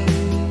right,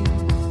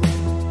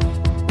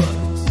 but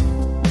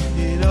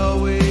it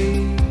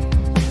always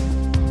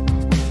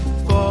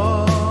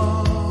falls.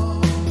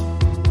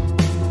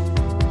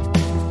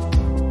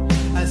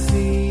 I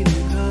seen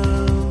him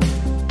come,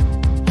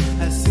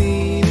 I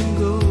seen him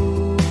go.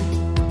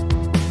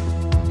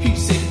 He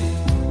said,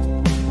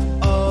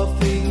 all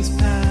things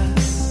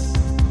pass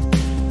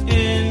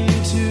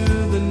into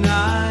the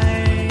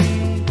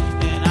night.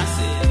 And I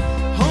said,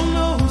 oh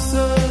no,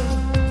 sir,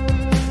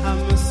 I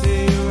must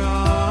say you're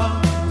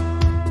wrong.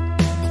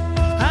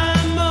 I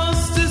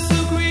must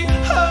disagree.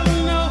 Oh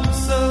no,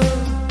 sir,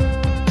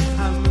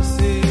 I must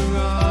say you're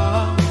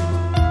wrong.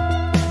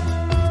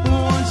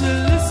 Won't you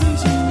listen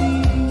to me?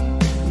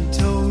 He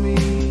told me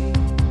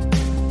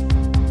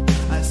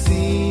I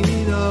seen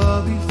it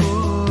all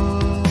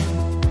before.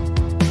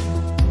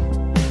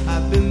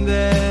 I've been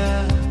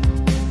there.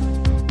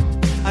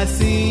 I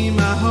see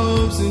my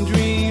hopes and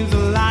dreams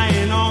are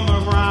lying on the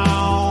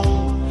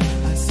ground.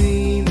 I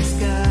seen the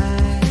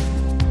sky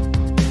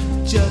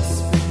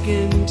just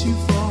begin to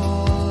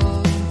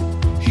fall.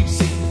 He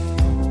said,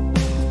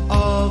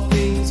 all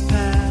things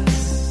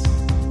pass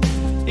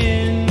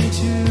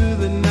into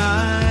the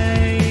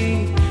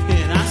night.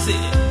 And I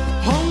said,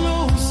 oh no,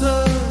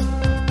 sir,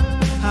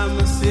 I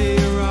must say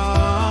you're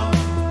wrong.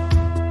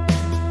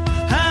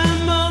 I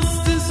must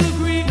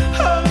disagree.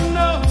 Oh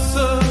no,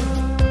 sir,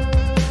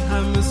 I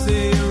must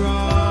say you're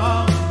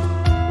wrong.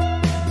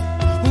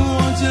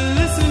 Won't you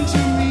listen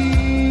to me?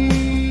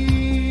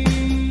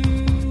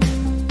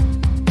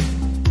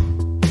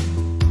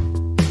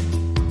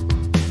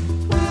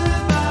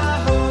 With my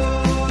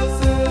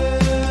horses,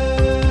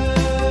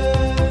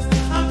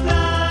 I'm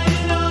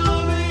flying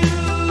over you.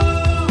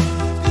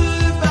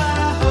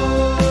 Goodbye,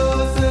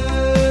 horses,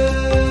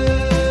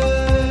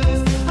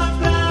 I'm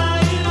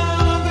flying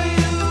over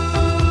you.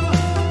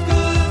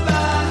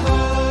 Goodbye,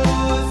 horses, I'm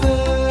flying over you. Goodbye,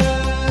 horses,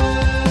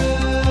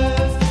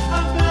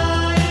 I'm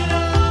flying,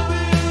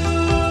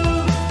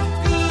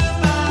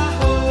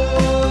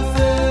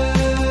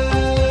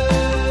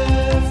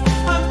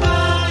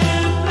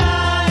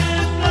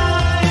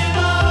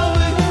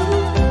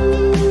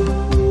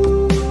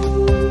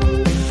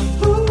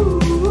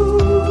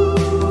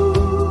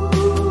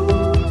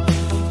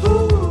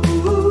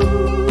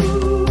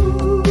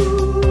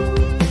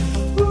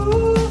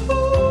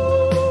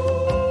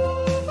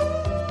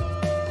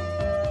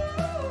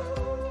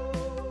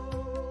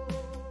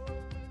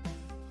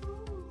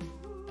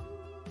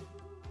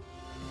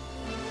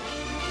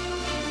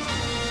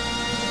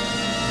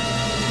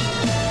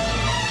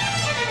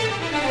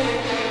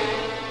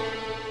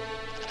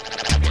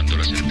 Cuando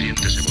las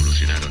serpientes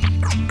evolucionaron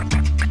más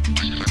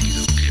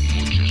rápido que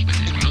muchos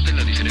venenos. Noten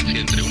la diferencia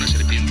entre una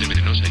serpiente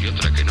venenosa y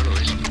otra que no lo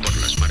es por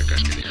las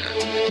marcas que deja.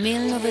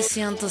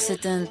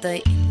 1970,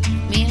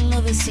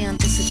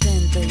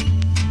 1970,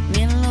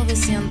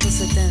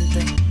 1970,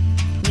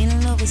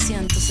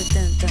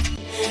 1970.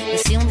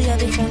 Nací un día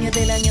de junio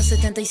del año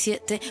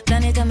 77,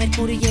 planeta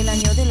Mercurio y el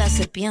año de la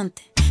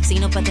serpiente.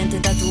 signo patente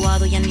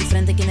tatuado y en mi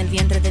frente que en el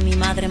vientre de mi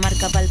madre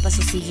marcaba el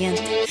paso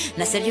siguiente.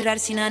 Nacer, llorar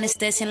sin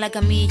anestesia en la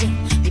camilla.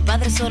 Mi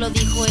padre solo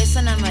dijo es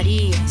Ana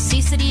María.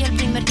 Sí sería el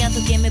primer llanto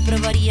que me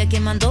probaría,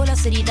 que mandó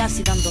las heridas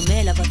y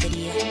dándome la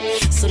batería.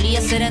 Solía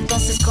ser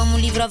entonces como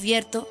un libro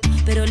abierto,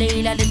 pero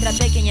leí la letra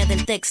pequeña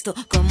del texto,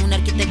 como un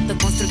arquitecto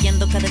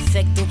construyendo cada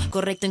efecto.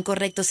 Correcto,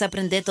 incorrecto, se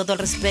aprende todo al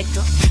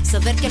respecto.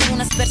 Saber que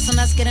algunas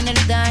personas quieren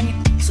el daño.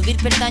 Subir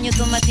peldaño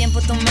toma tiempo,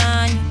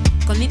 toma año.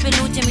 Con mi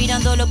peluche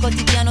mirando lo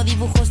cotidiano,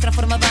 dibujos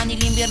transformaban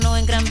el invierno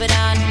en gran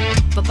verano.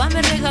 Papá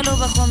me regaló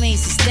bajo mi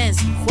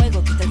insistencia un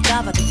juego que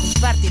trataba de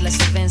compartir la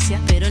solvencia,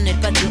 pero en el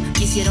patio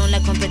quisieron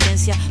la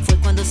competencia. Fue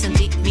cuando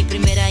sentí mi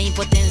primera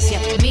impotencia.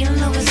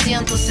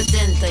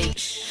 1970 y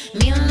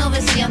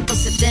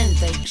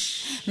 1970 y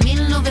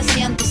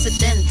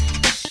 1970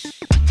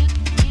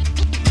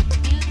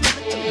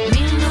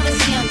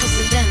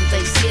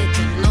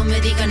 1977. No me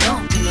diga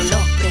no, que no lo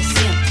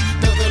presiento.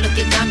 Todo lo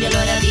que cambia lo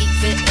hará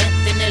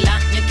diferente en el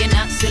año que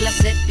nació la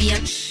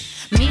serpiente.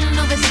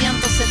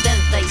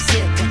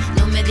 1977.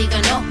 No me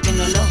diga no, que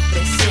no lo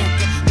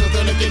presiento.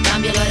 Todo lo que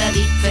cambia lo hará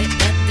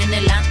diferente en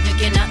el año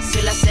que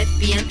nació la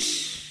serpiente.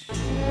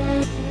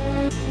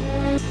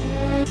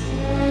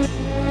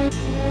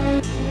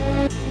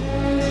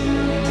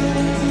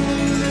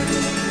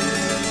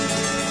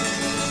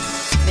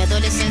 Mi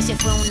adolescencia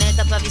fue una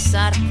etapa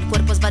bizarra. El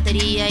cuerpo es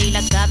batería y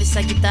la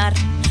cabeza guitarra.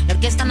 La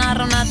orquesta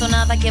narra una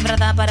tonada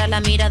quebrada para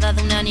la mirada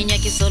de una niña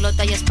que solo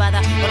talla espada.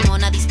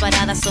 Hormona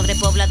disparada,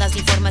 sobrepobladas de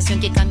información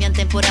que cambian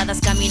temporadas.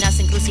 Caminas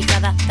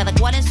encrucijada, cada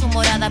cual en su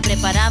morada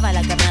preparaba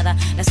la carnada.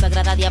 La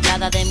sagrada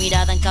diablada de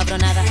mirada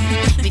encabronada.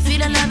 Mi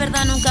fila la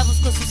verdad nunca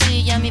buscó su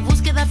silla. Mi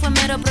búsqueda fue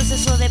mero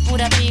proceso de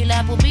pura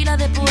pila. Pupila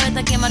de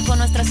poeta que marcó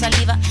nuestra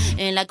saliva.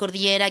 En la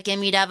cordillera que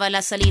miraba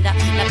la salida.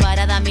 La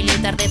parada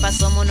militar de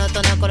paso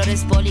monótono.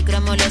 Colores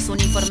policromos, los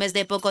uniformes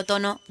de poco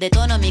tono. De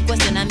tono mi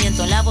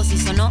cuestionamiento, la voz y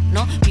sonó,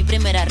 no. Mi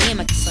primera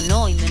rima que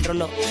sonó y me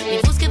enroló. Mi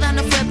búsqueda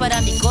no fue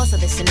para mi cosa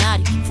de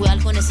escenario. Fue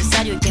algo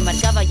necesario y que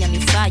marcaba ya mi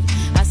fallo.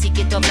 Así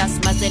que tú hablas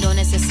más de lo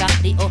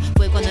necesario.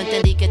 Fue cuando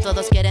entendí que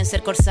todos quieren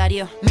ser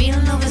corsario.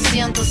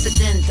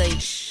 1970 y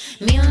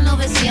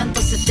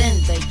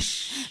 1970 y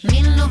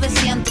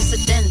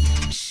 1970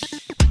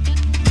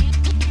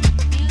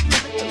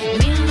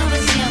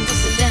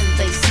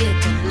 1977.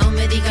 No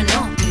me diga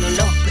no, que no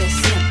lo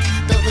presiento.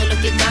 Todo lo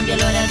que cambia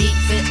lo hará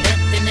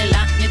diferente en el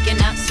año que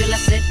nació la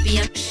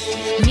serpiente.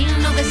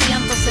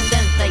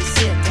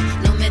 1977.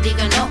 No me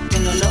diga no, que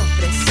no lo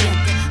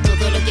presiento.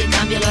 Todo lo que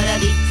cambia lo hará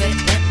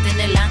diferente en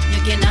el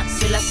año que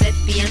nació la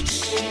serpiente.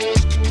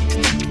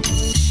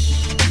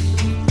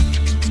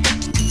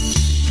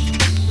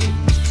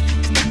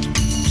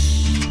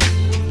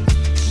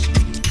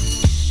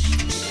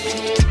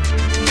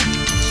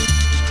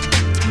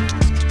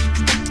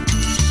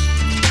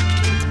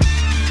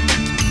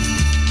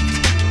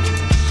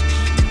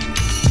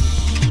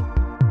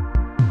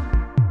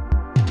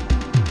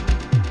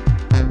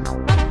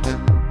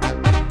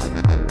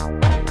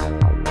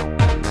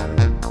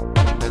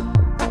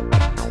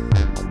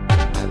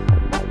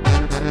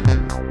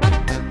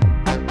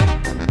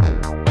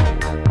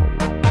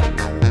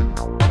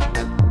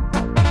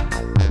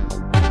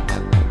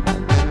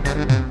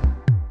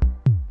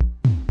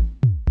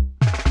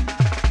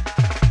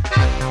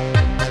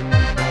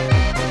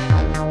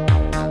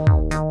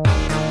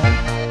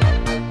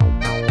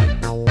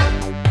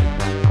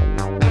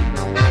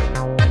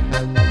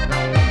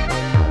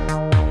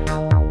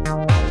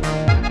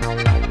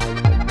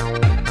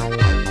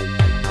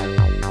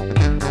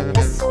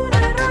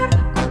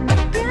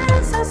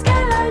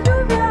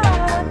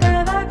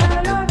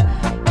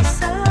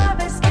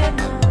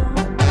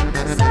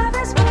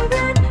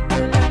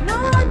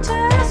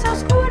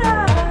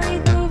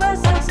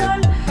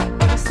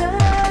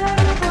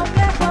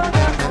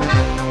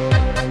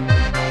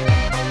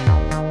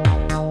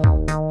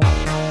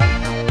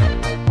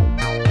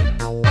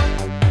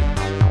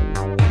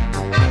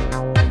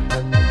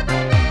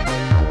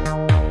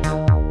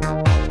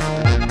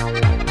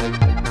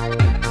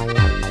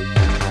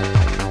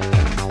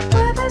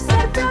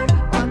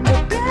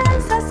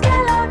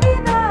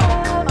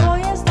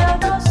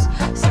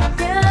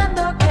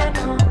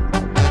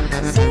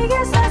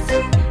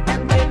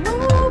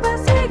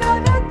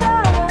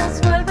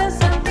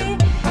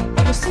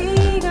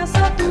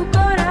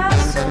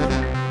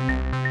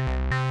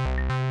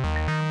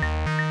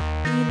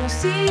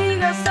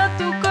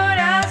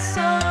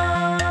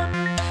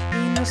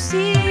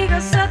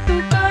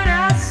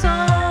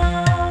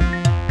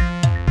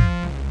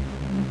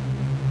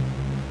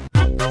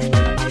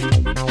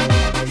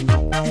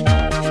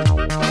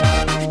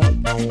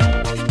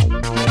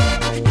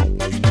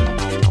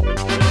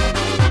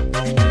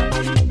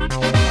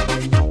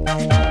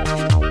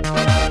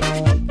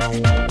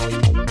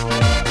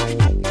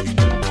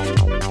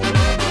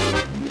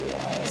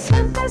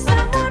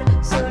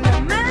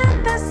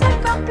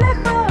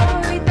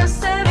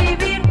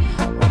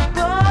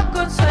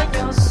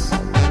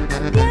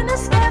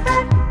 Tienes que ver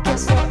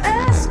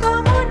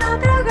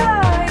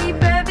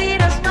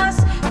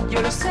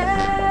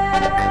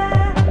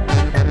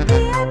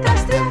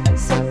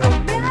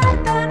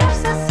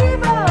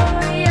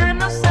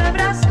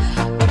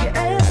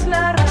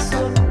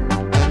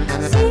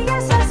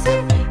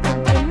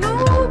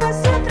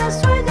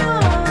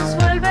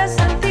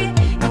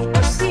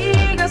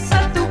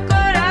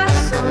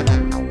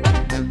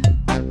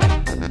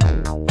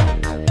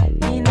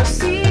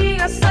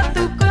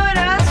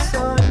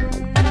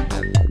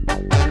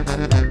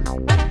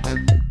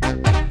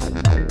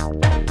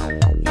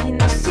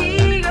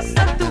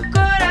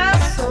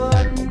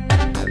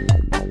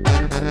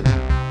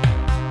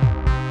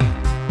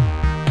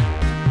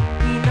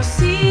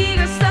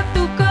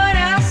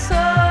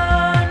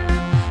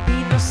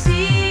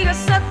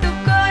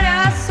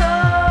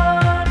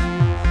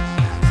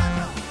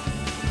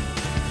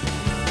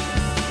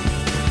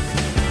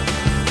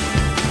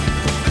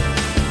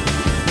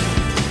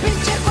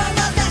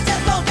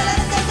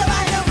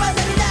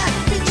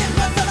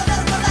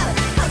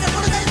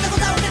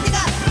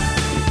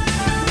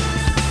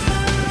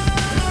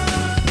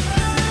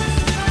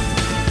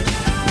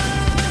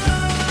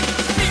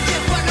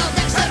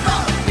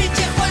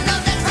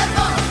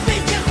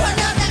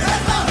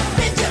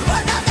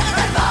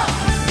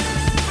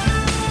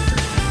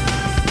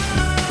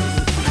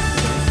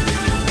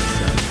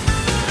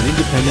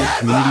independent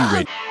community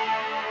radio.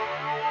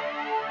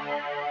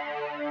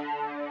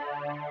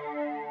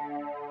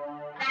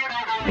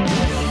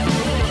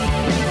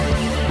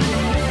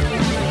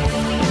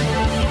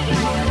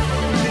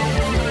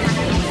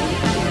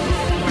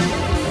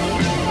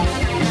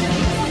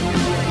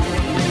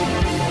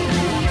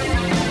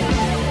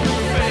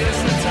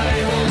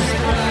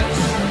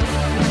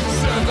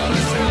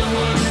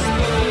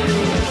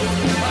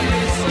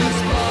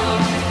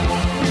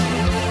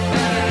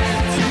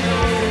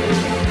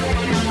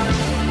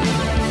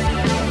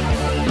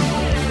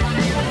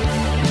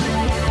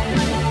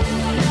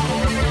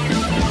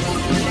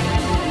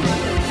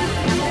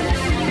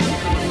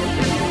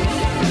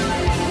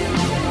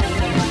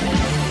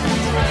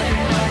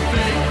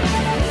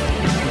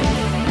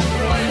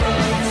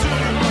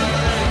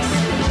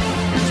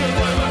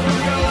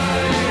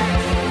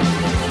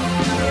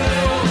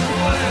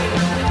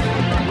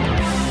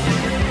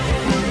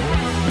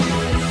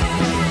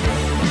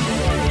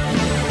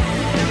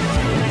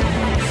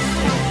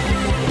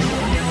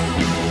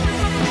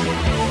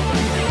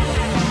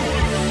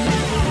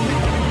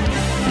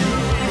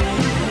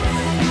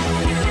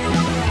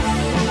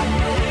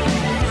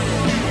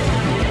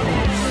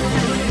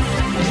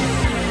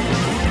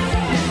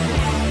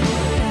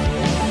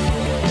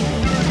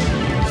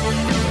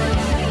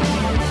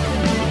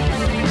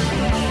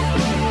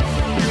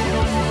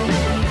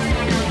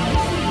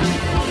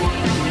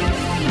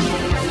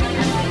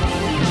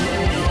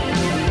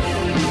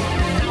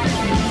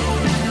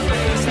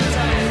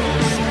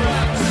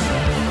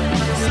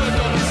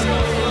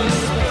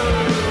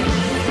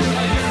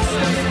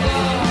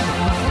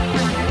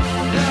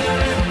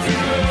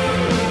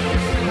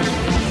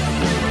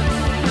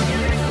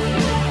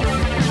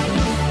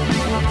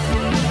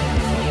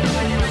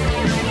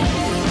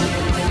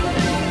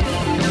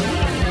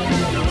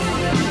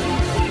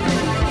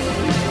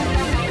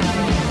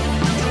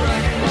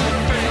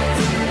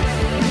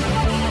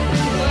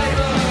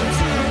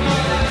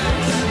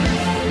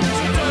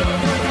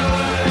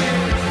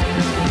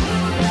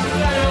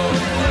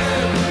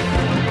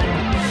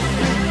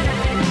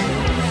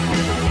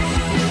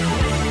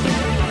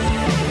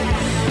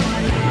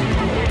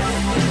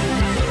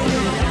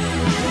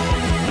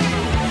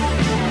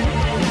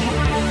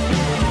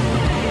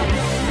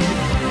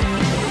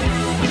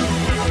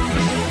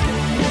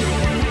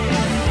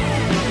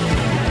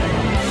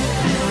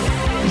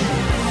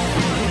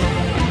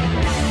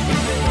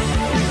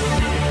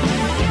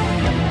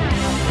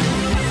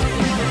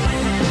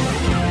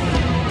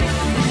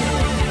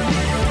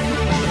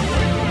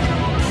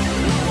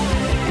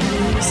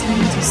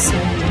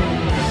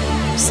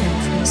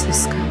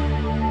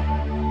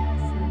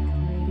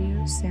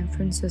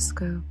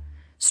 Francisco,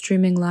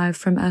 streaming live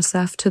from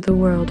SF to the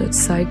world at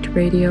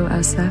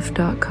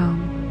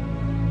psychedradiosf.com.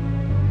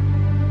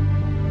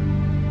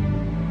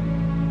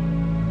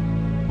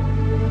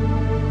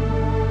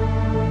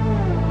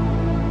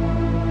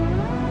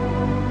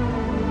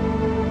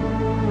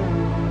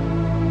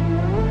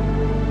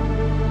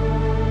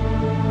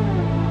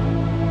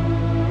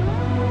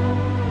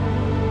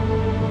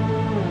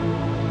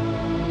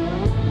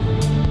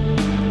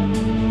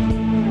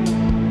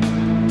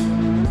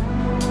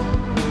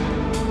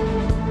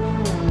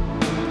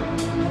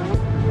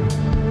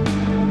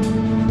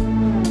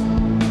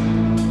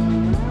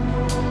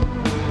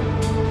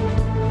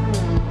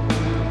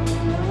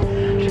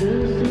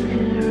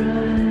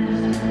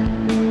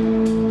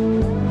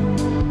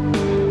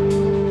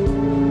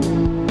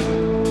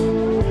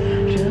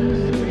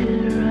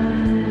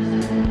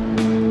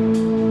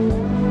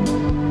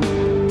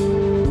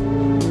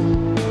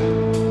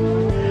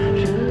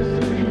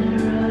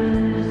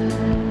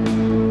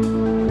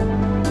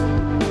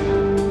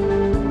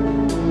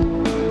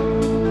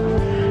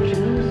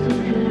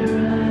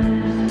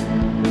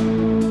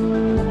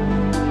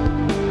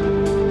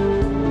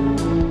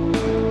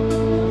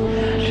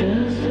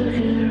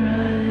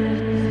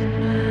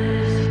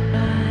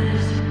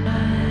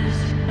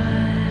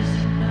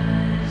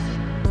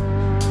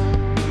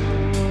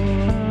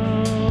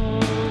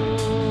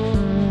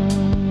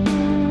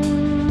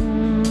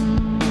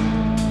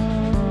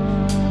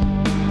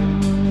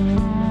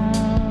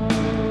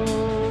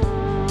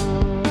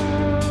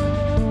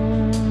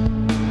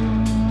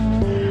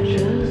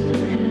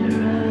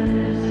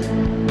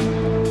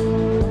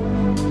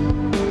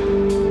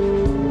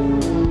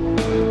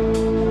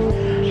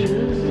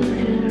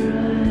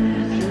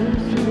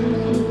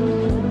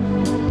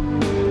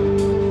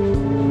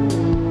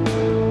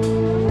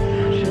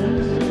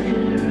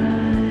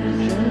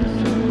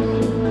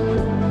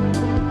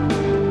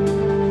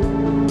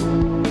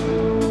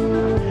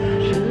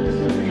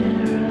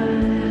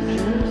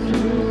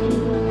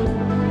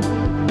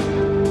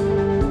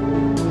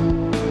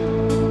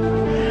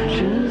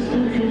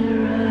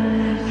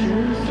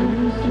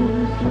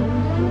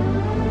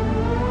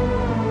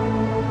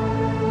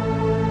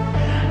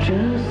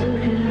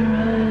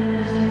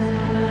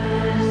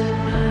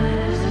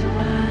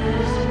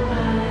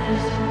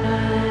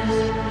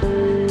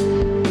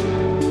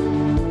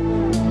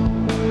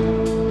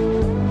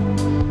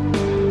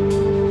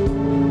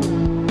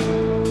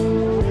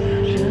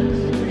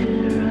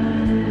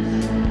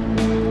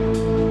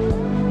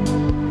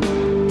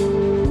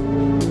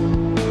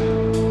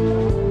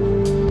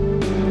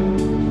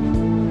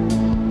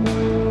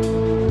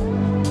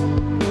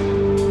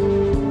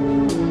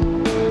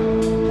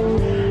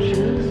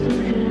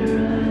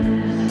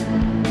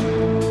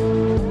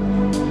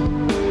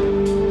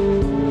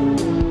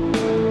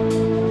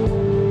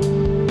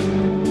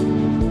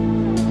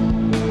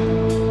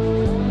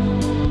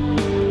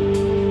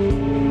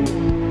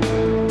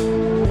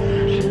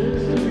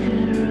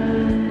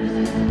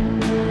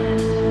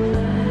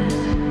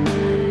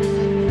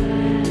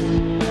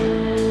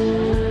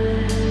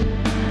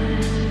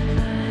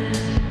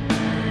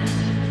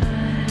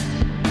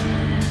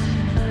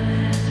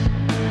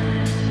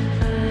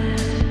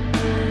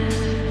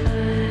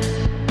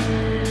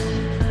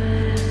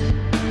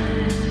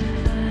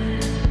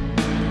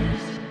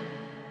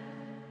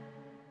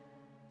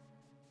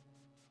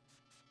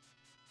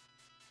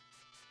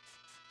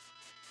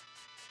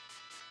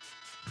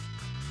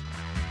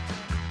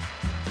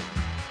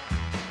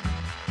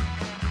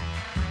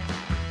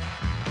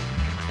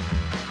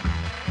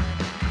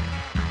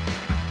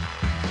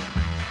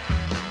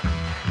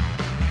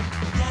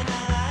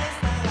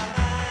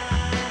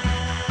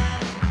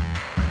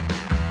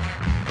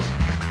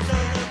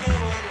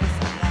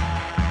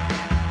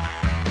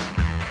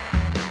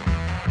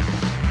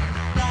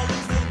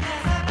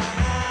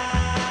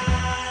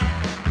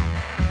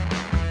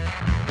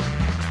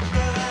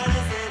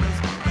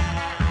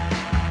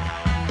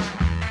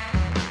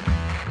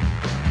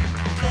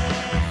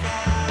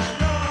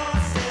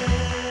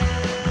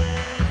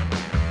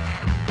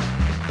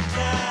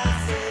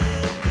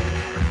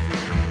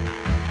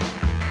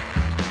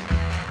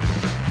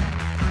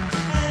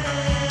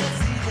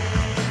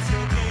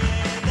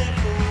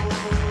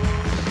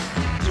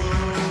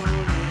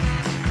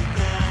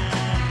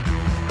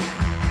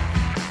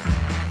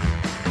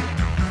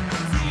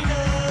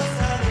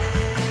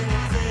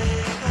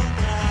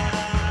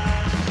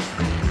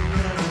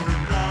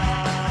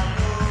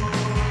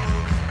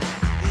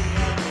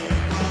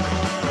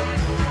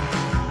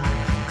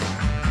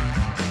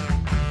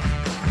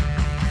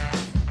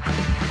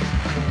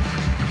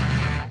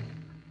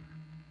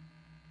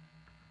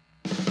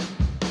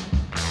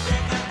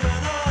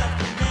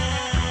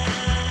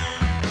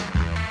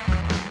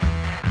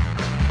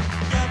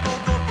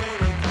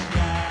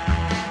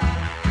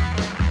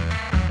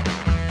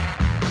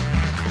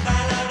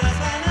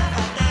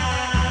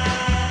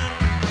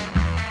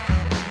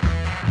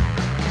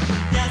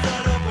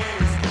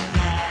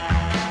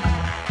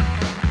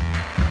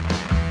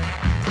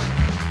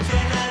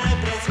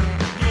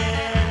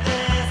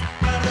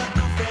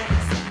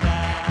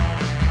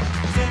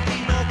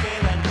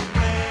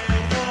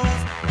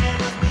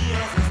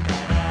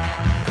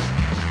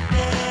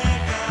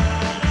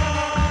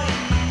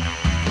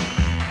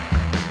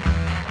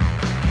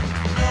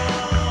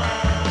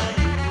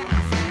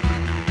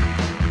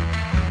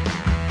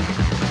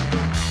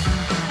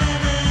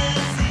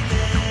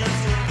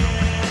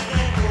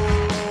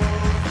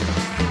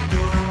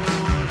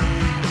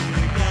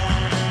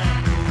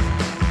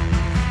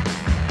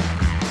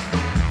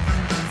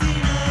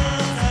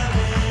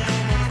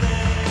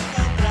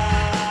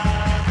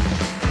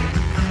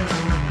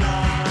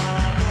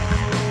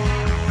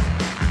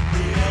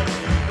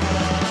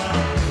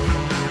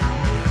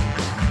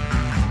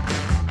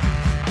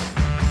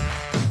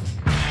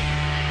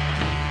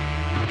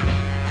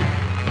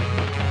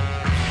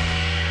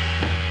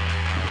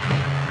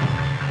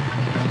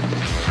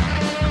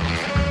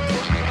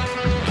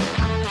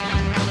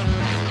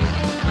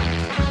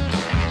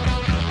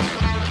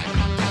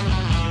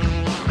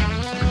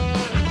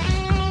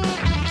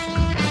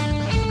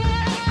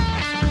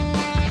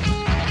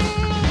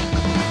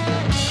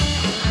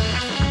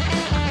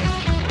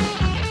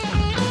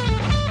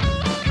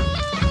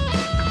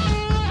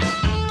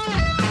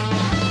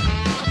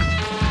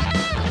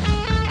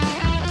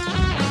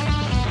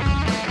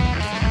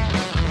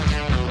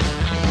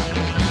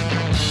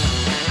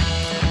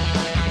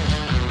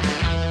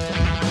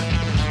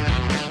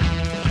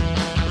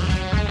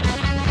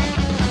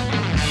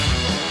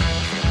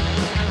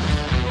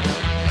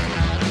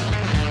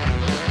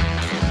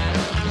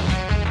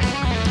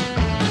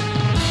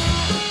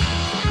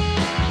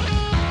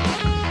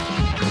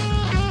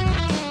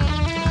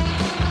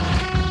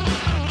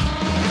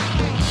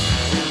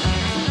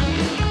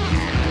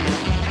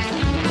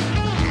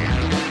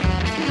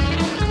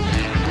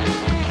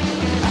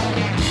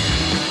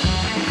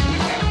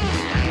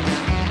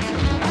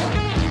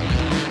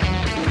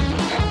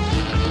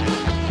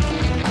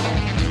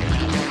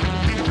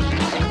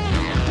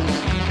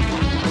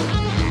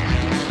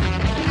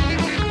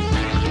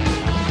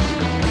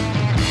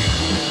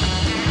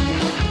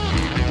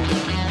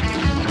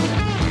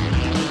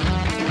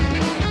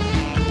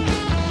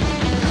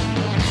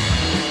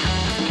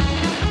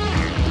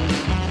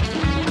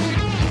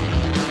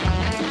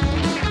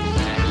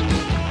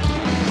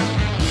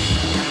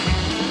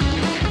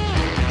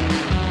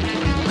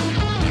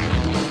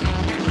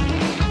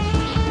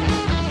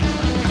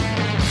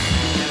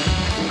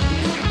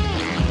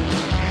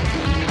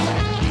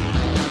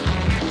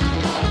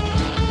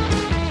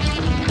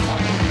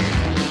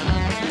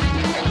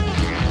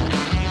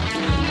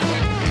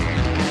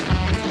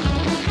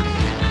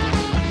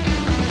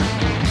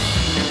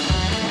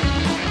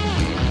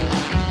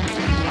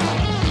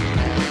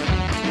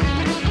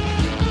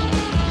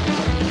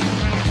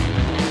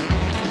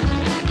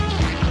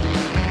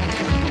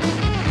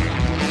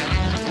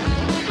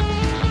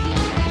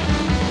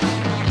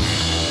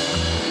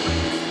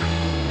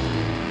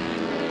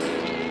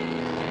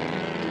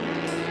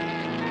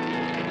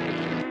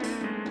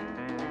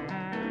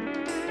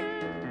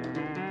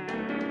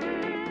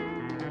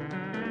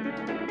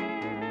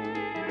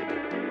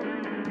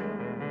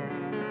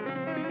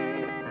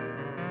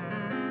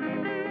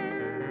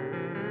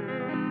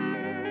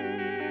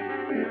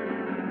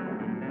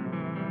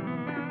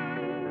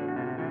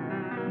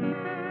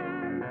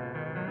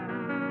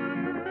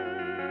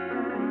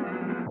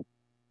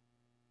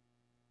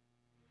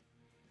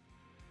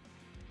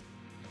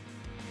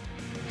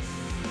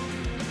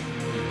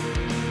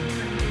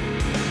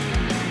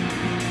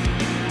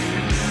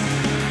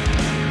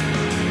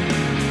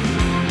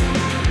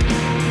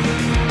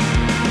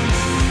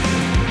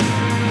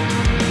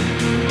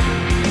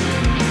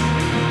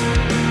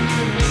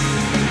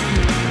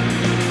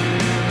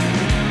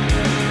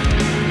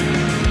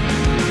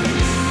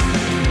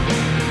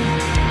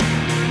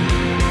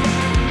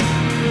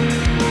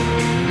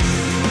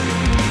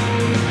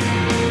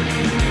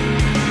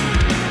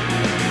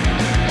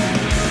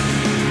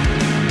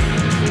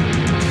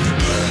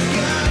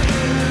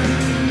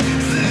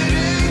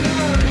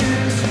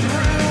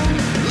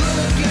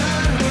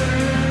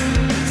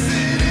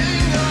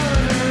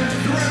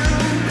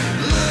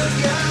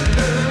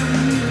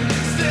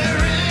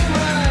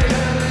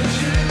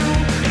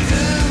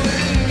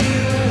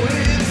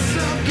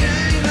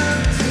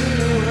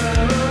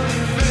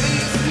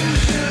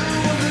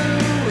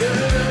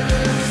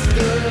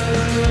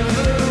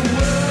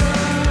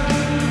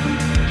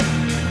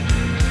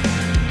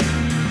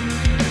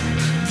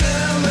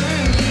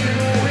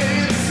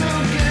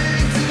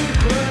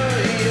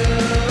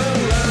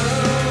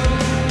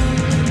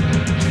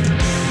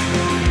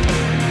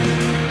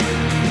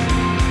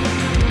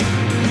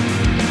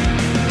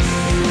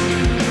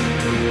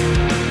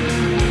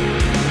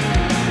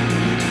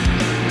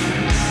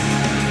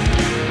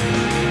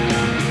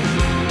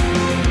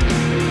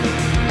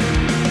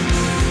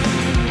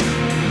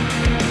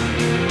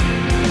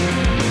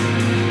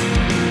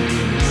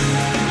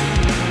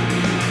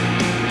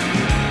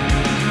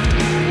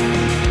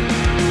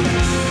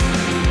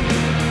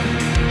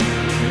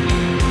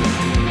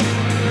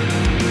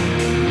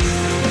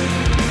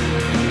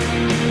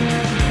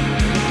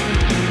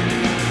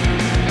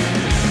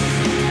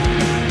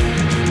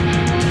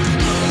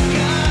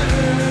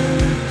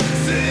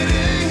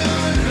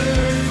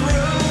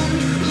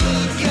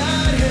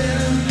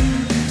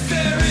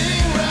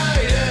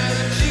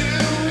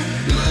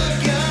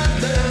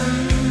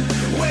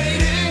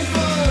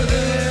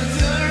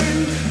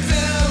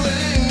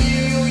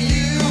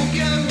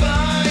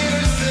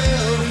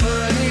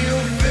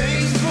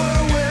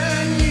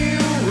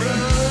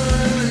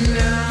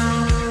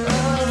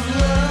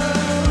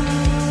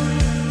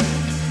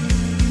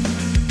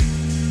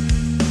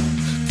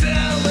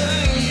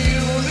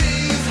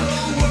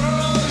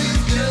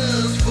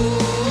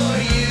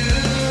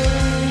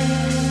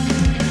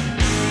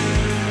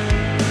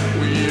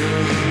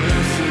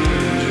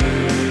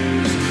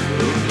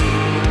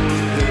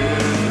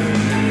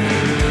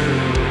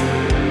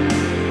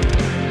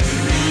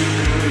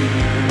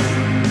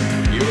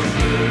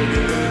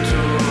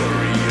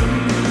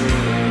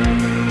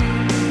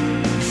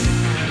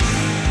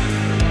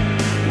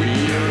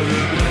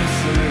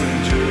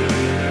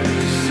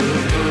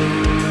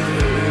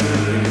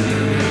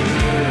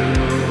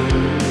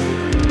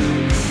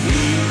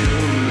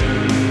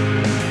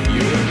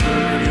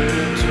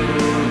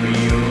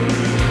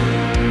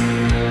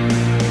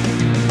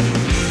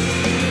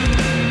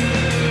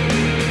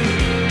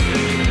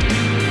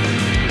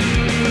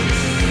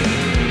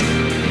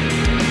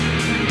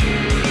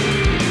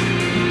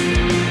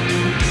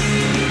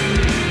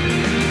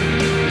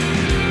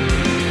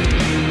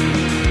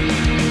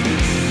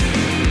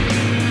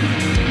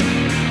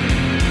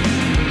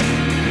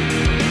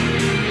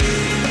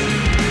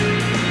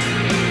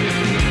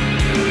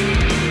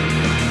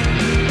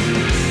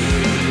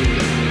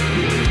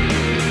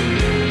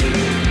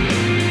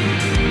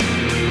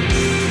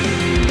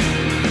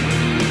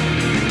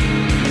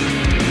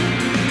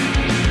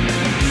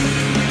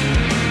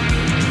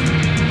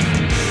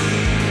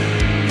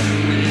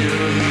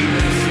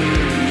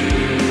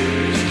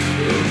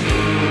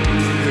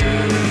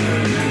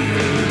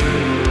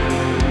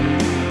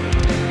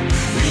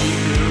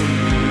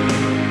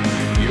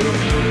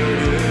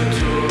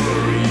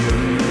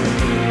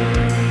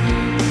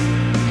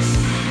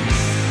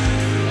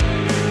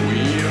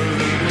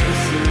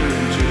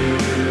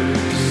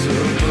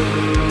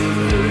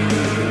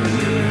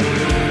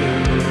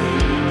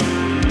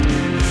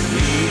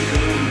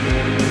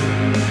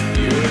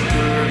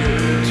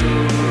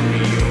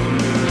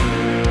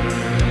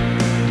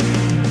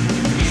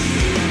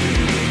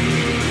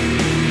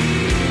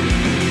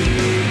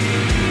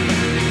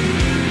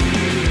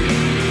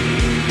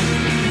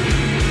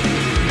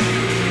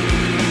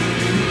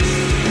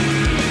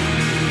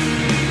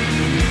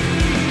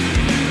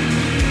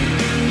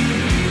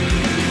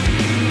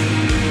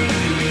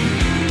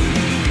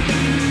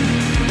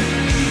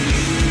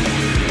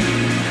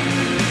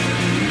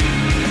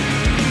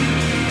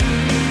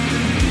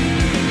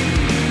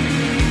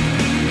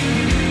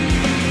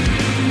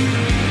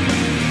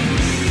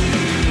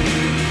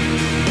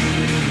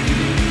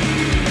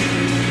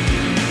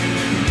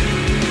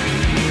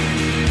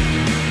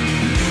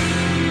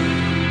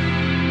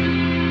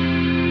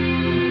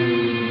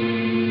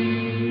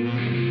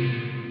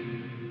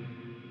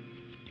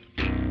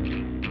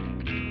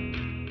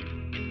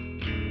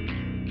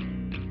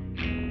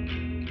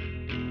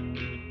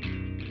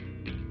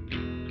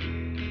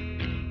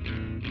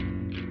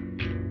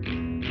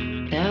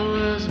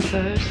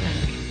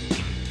 person,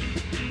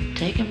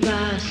 taken by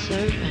a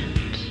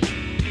serpent.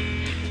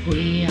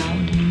 We all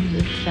knew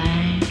the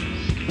things,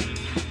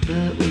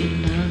 but we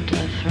loved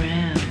our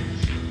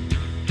friends.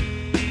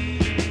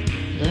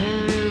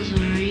 There is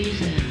a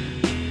reason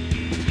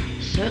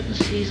certain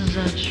seasons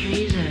are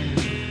treason,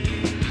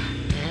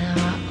 and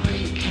what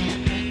we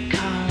can't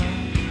recall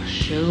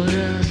showed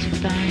us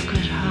a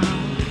banquet hall.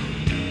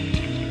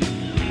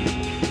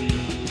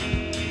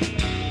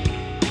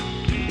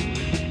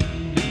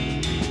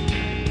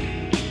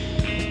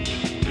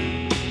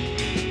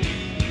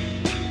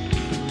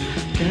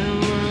 There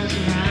was a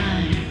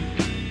rhyme,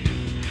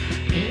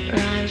 it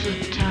rhymes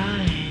with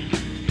time,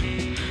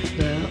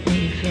 but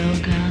we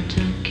forgot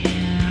to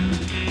care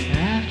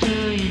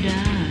after you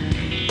died.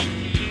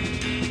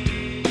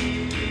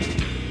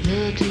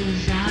 The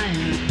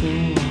desire for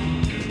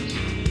wars,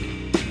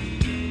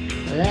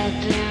 that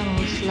damn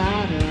old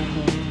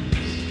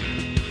slaughterhouse,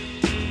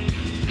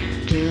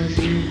 does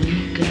you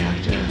weak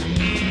after he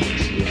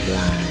makes you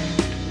blind.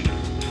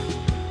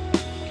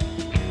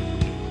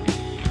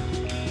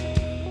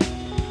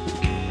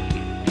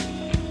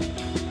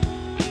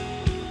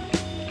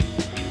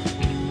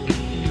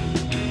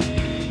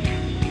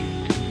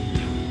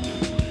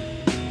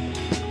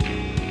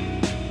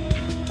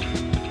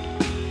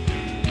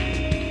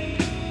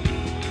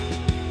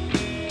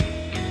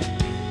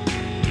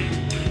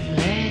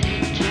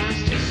 Lady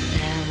Justice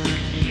never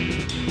knew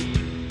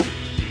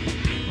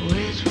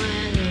which way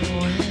the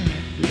wind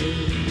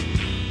blew.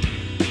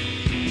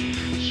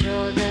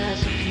 Sure,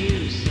 there's a few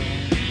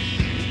sins,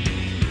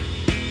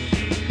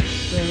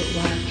 but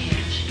why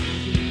can't she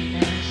be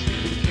nice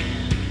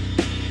again?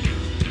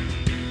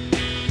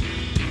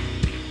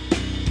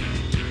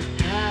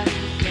 Have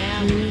you You're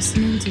gambled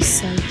listening to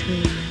Psych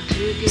Radio,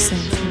 to get San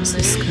so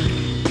Francisco.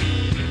 lazy?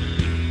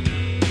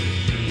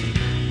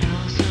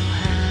 Also,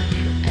 have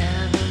you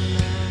ever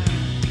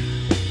learned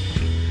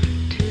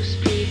to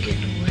speak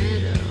in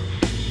widow?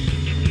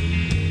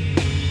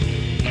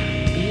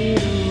 Be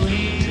the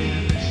wings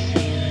in the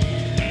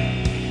ceiling.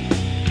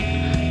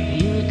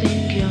 You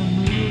think you're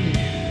moving.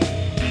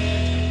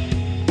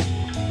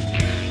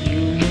 You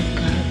look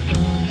up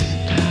for the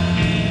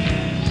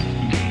stars,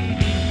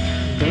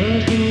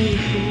 but who you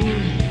fooling?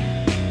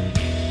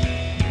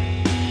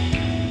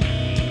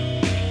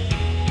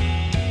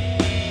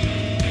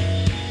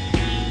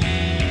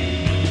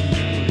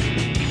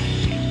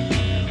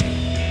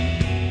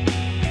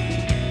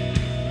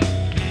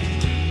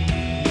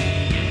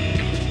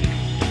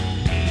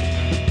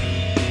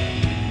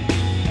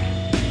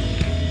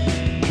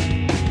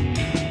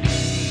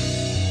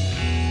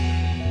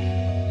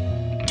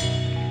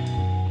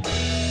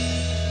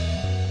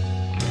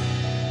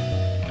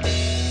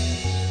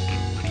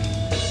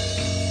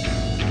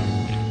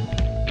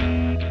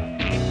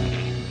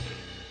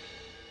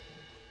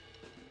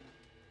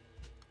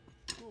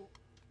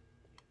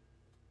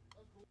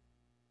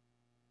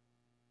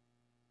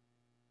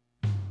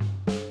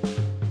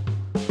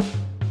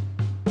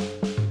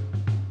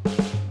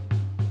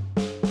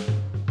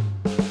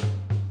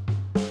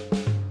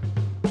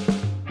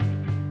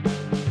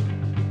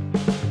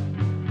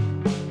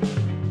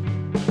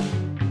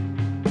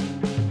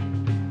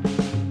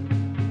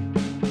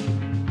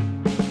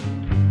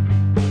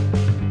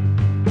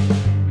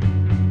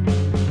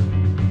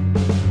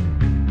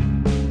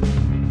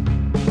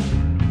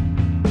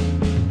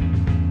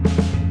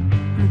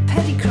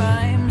 Petty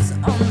crimes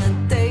on the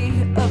day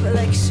of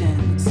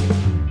elections.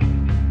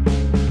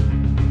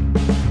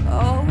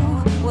 Oh,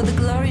 what a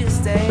glorious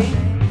day.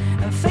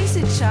 And face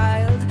it,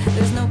 child,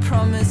 there's no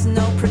promise,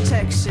 no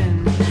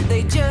protection.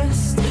 They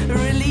just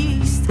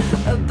released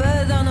a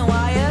bird on a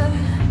wire.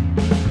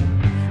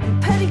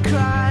 And petty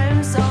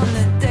crimes on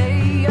the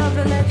day of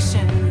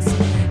elections.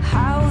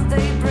 How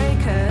they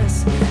break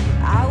us,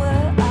 hour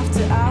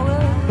after hour.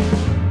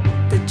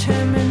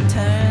 Determined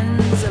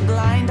turns a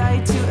blind eye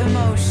to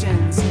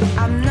emotions.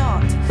 I'm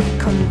not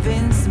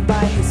convinced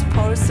by his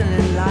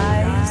porcelain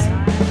lies.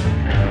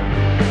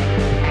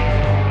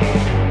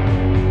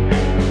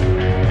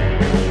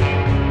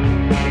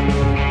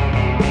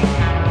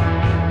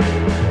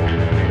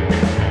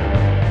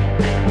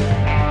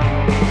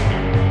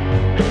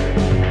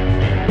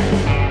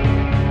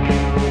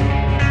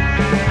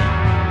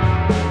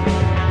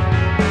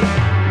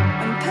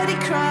 And petty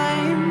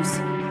crimes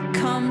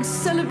come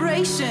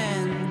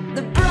celebration.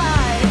 The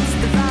bride's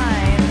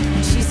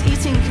divine, she's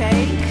eating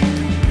cake.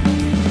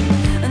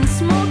 And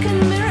smoke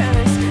and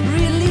mirrors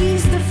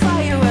release the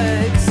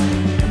fireworks.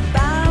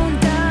 Bound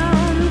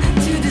down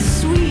to the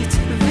sweet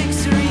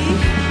victory.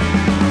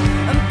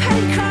 And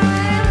petty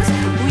crimes,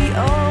 we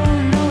all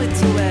know it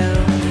too well.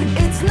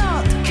 It's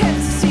not kept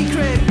a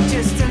secret,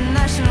 just a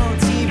national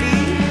TV.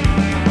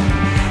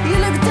 You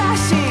look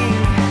dashing,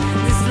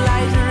 this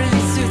light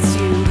really suits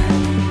you.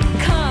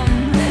 Come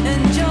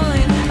and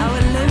join our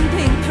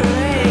limping parade.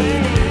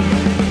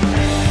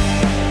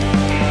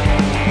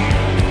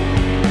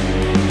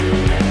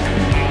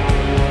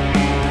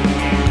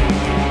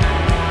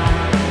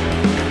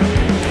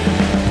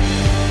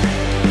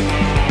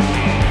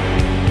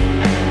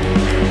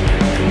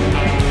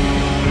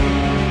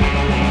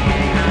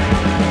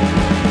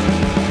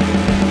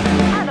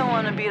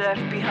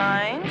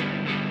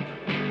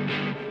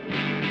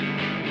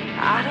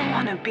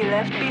 be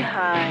left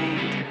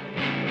behind.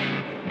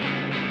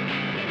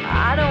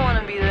 I don't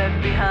wanna be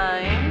left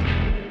behind.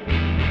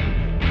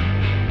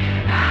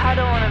 I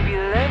don't wanna be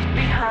left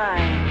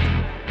behind.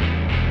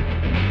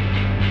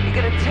 You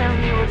gotta tell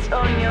me what's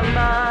on your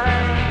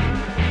mind.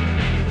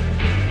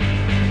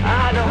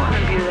 I don't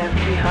wanna be left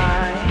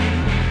behind.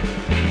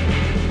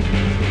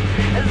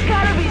 There's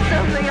gotta be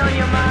something on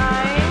your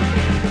mind.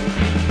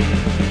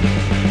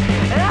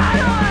 And I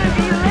don't wanna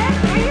be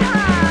left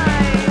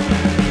behind.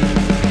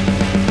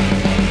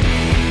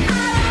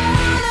 I don't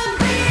wanna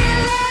be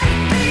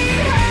left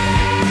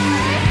behind.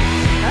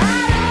 I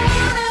don't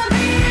wanna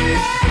be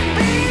left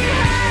behind.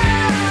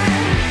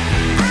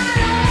 I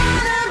don't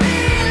wanna be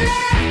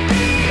left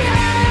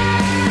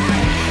behind.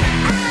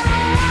 I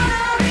don't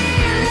wanna be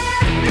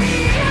left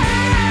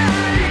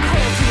behind.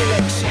 Call of the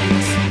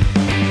elections.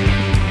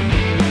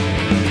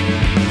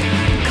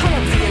 Call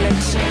of the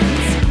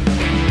elections.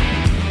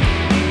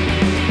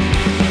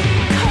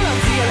 Call of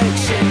the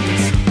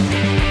elections.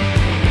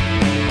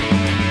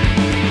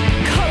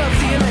 Call of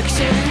the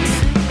elections.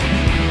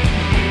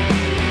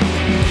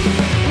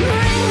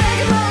 Bring back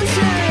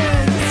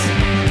emotions.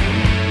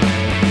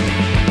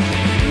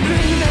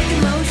 Bring back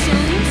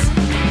emotions.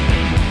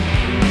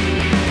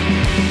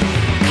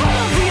 Call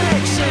of the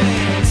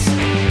elections.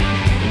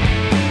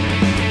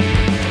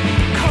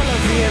 Call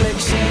of the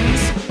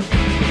elections.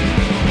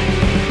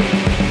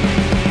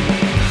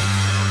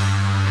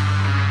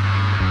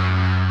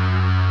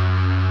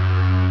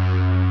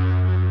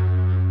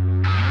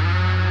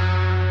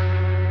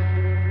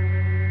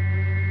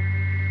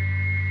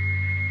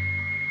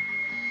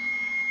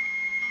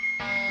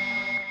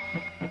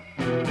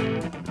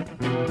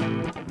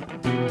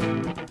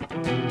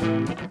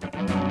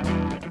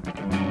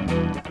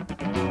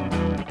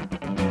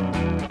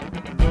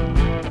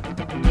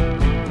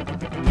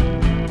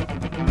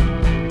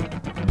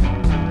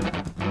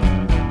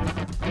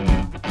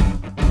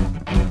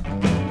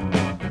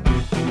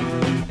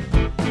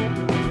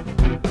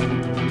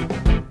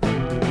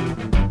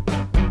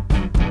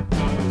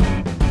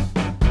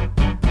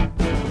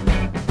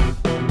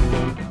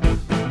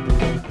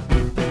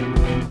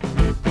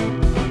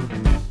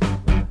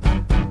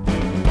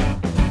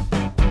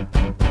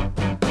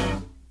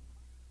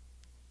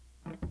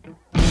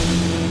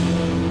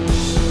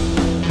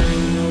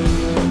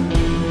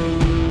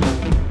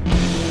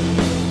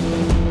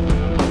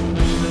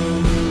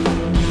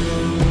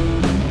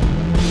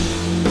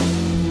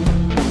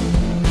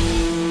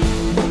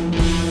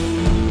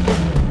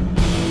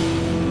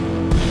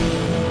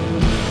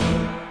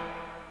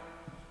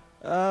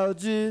 I'll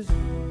just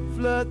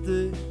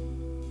flutter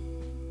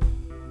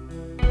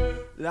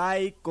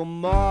like a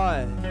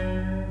moth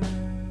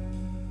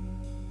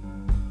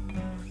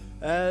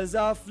as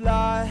I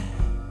fly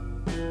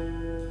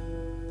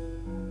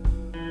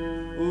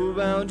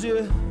around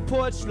your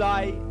porch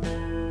light,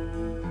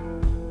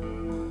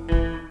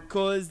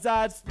 'cause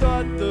I'd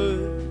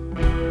stutter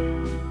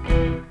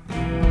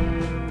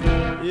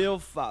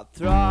if I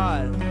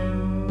tried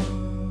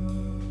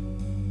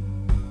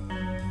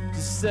to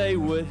say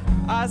what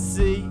I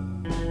see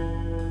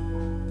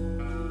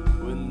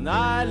when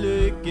I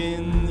look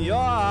in your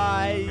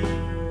eyes.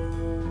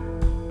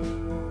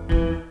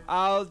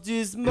 I'll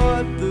just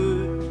mutter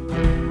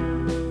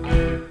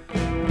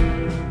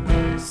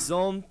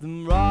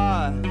something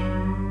right.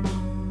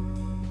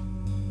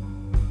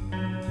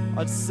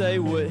 I'd say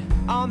what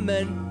I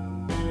meant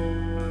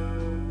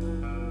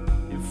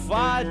if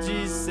I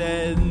just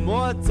had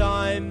more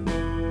time.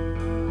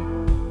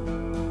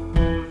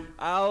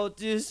 I'll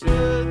just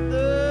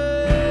flutter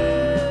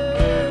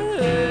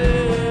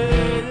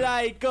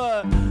like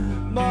a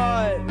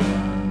moth.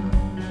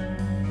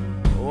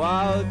 Oh,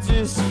 I'll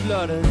just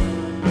flutter.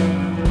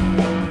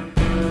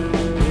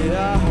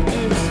 Yeah, I'll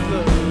just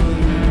flutter.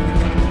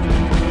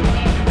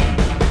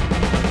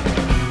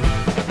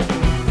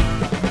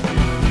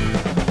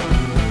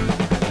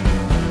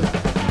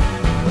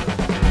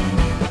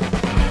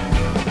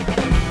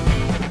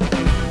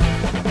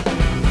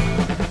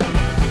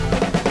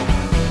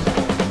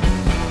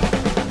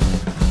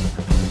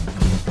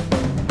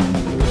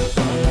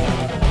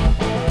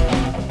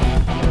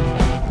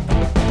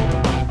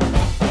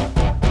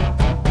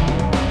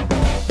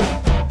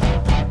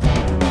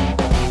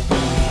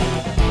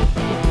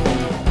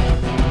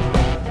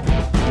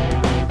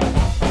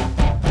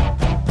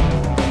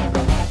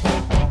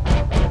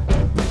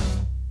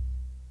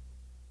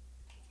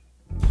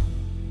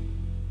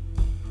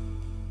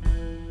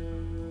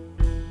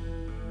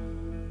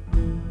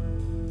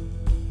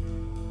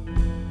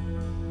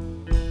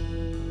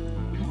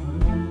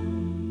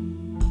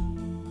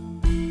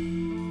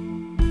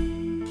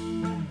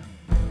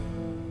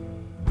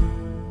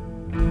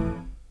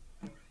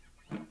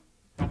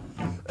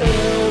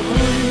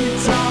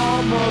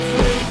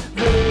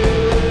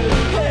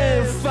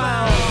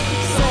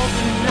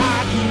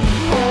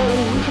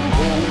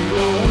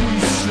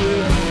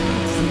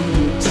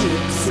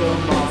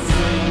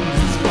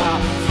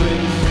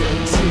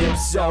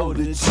 So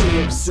the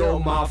chips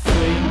on my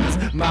fingers,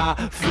 my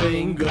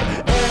finger.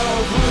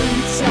 Every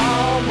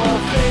time I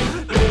think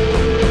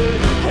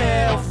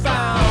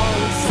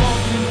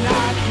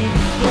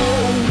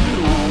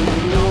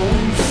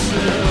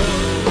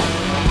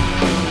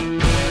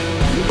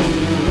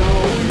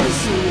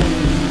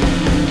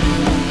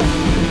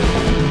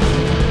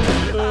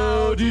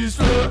this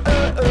floor.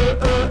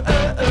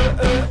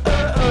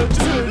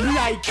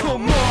 Tonight,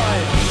 come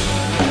on.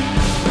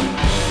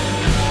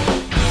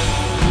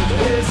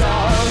 It's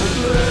our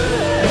play.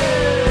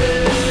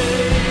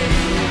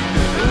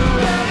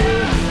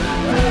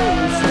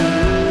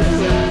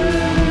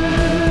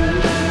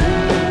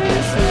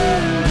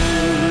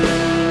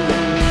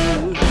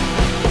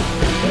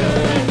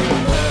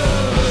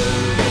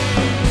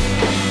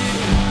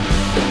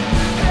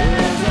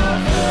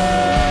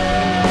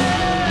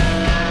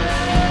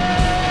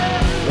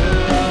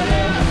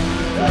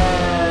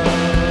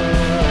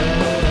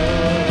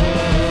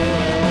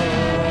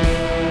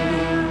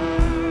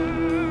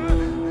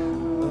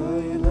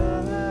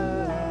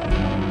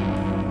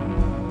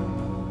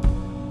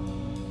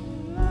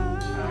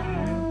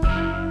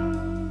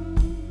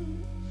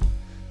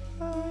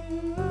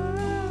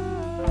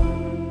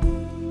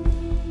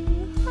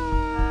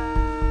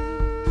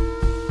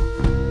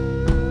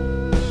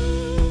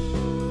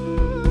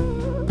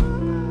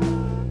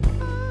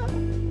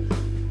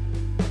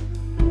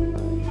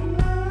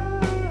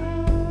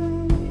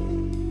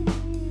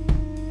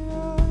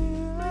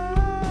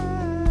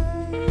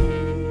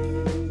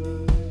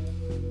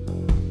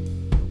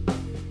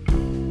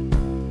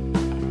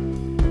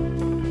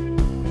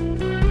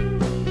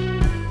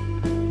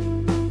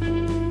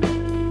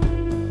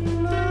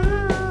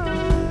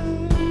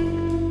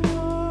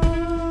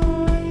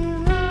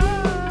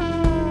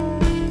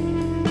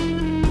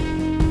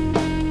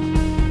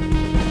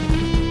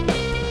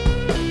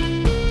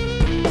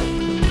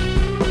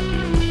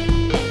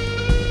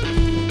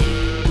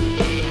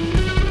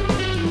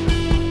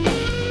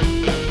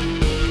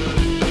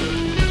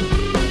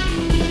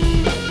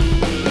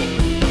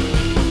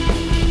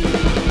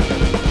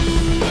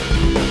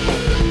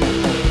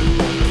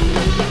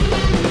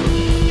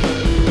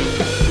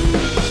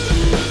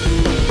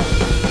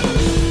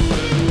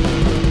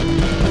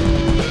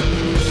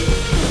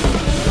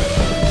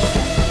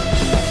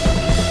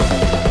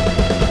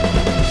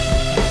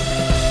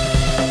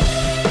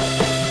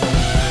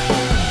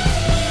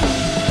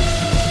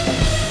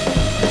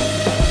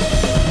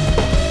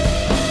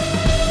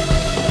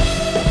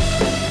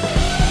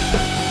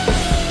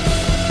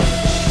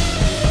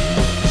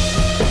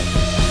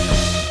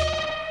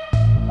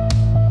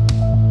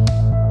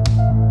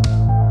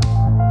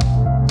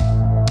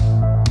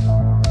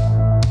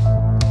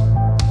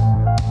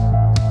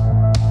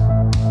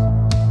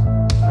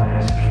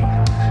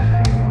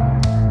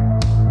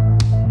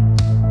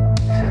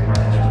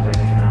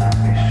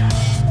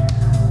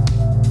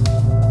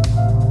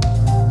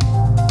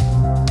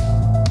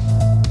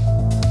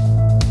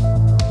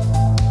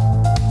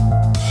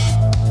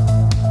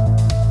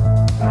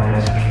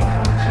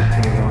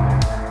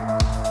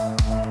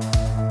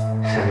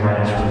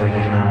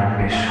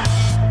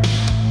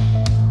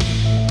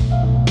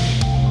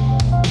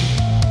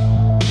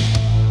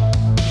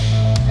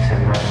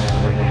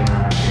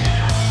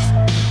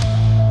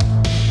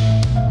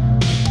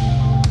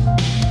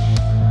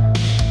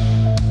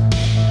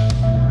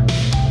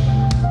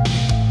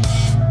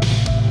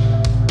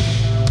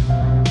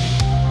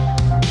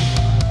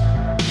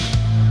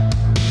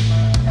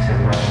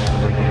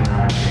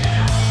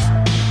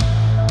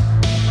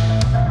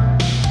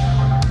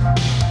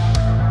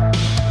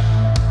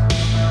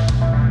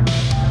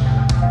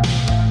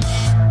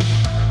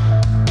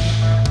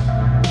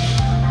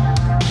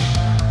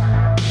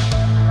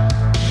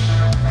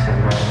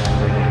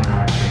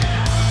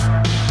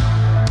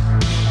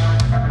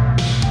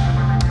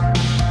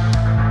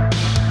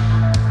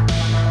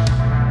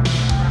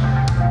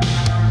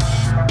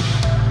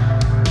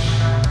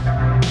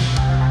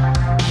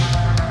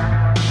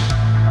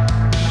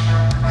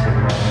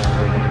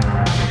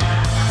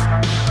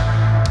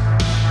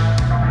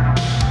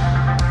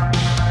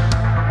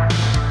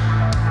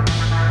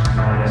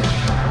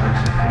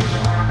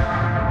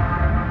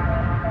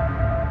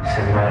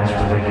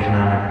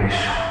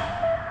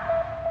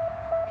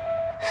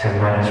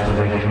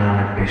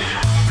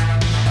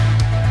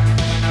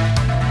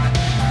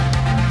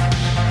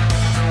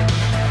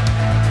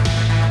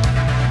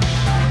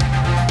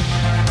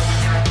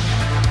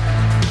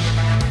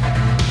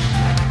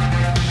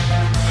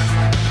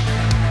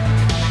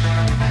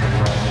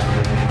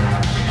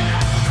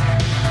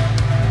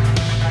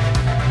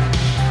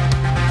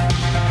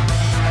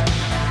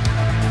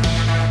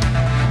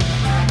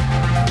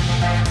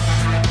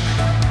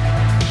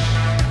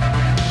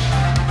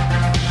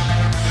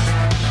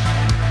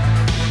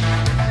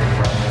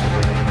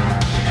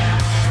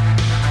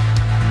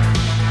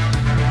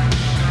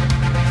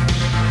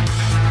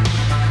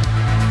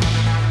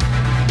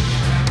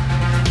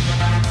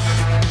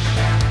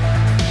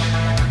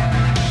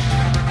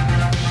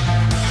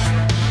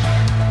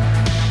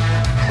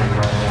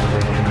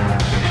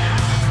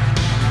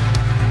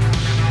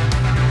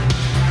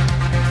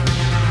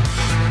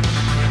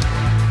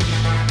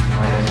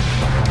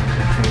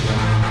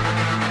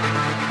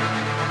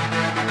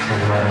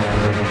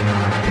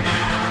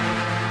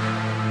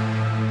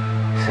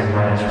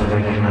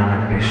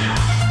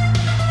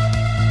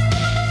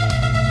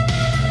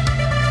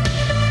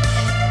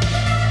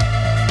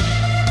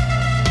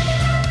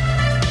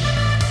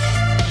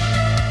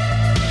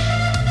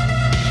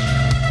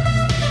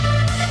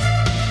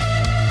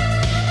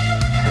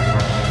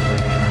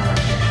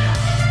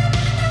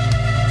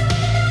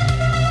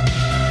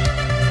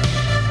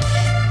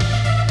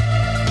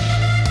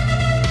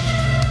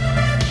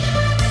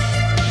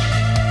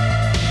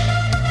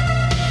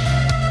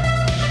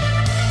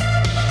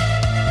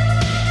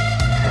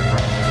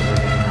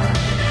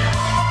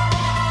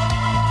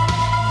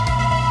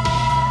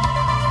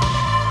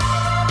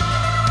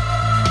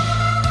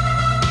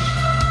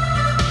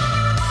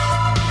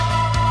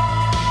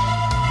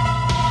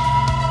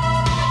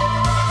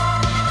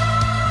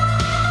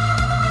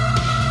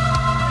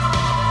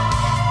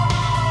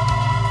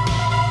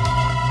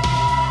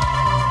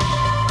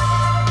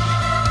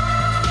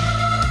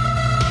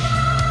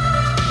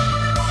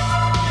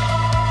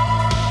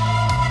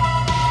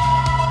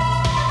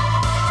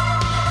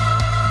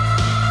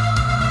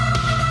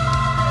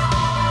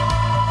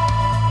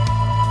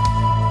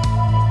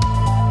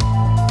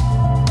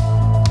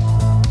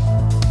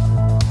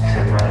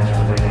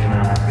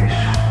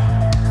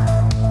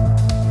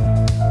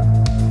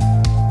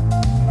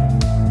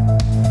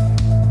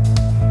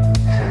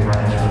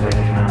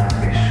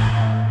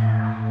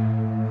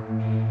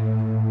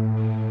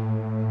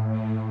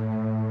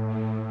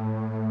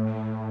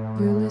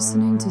 You're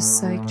listening to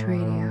Psyched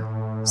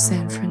Radio,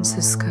 San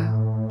Francisco.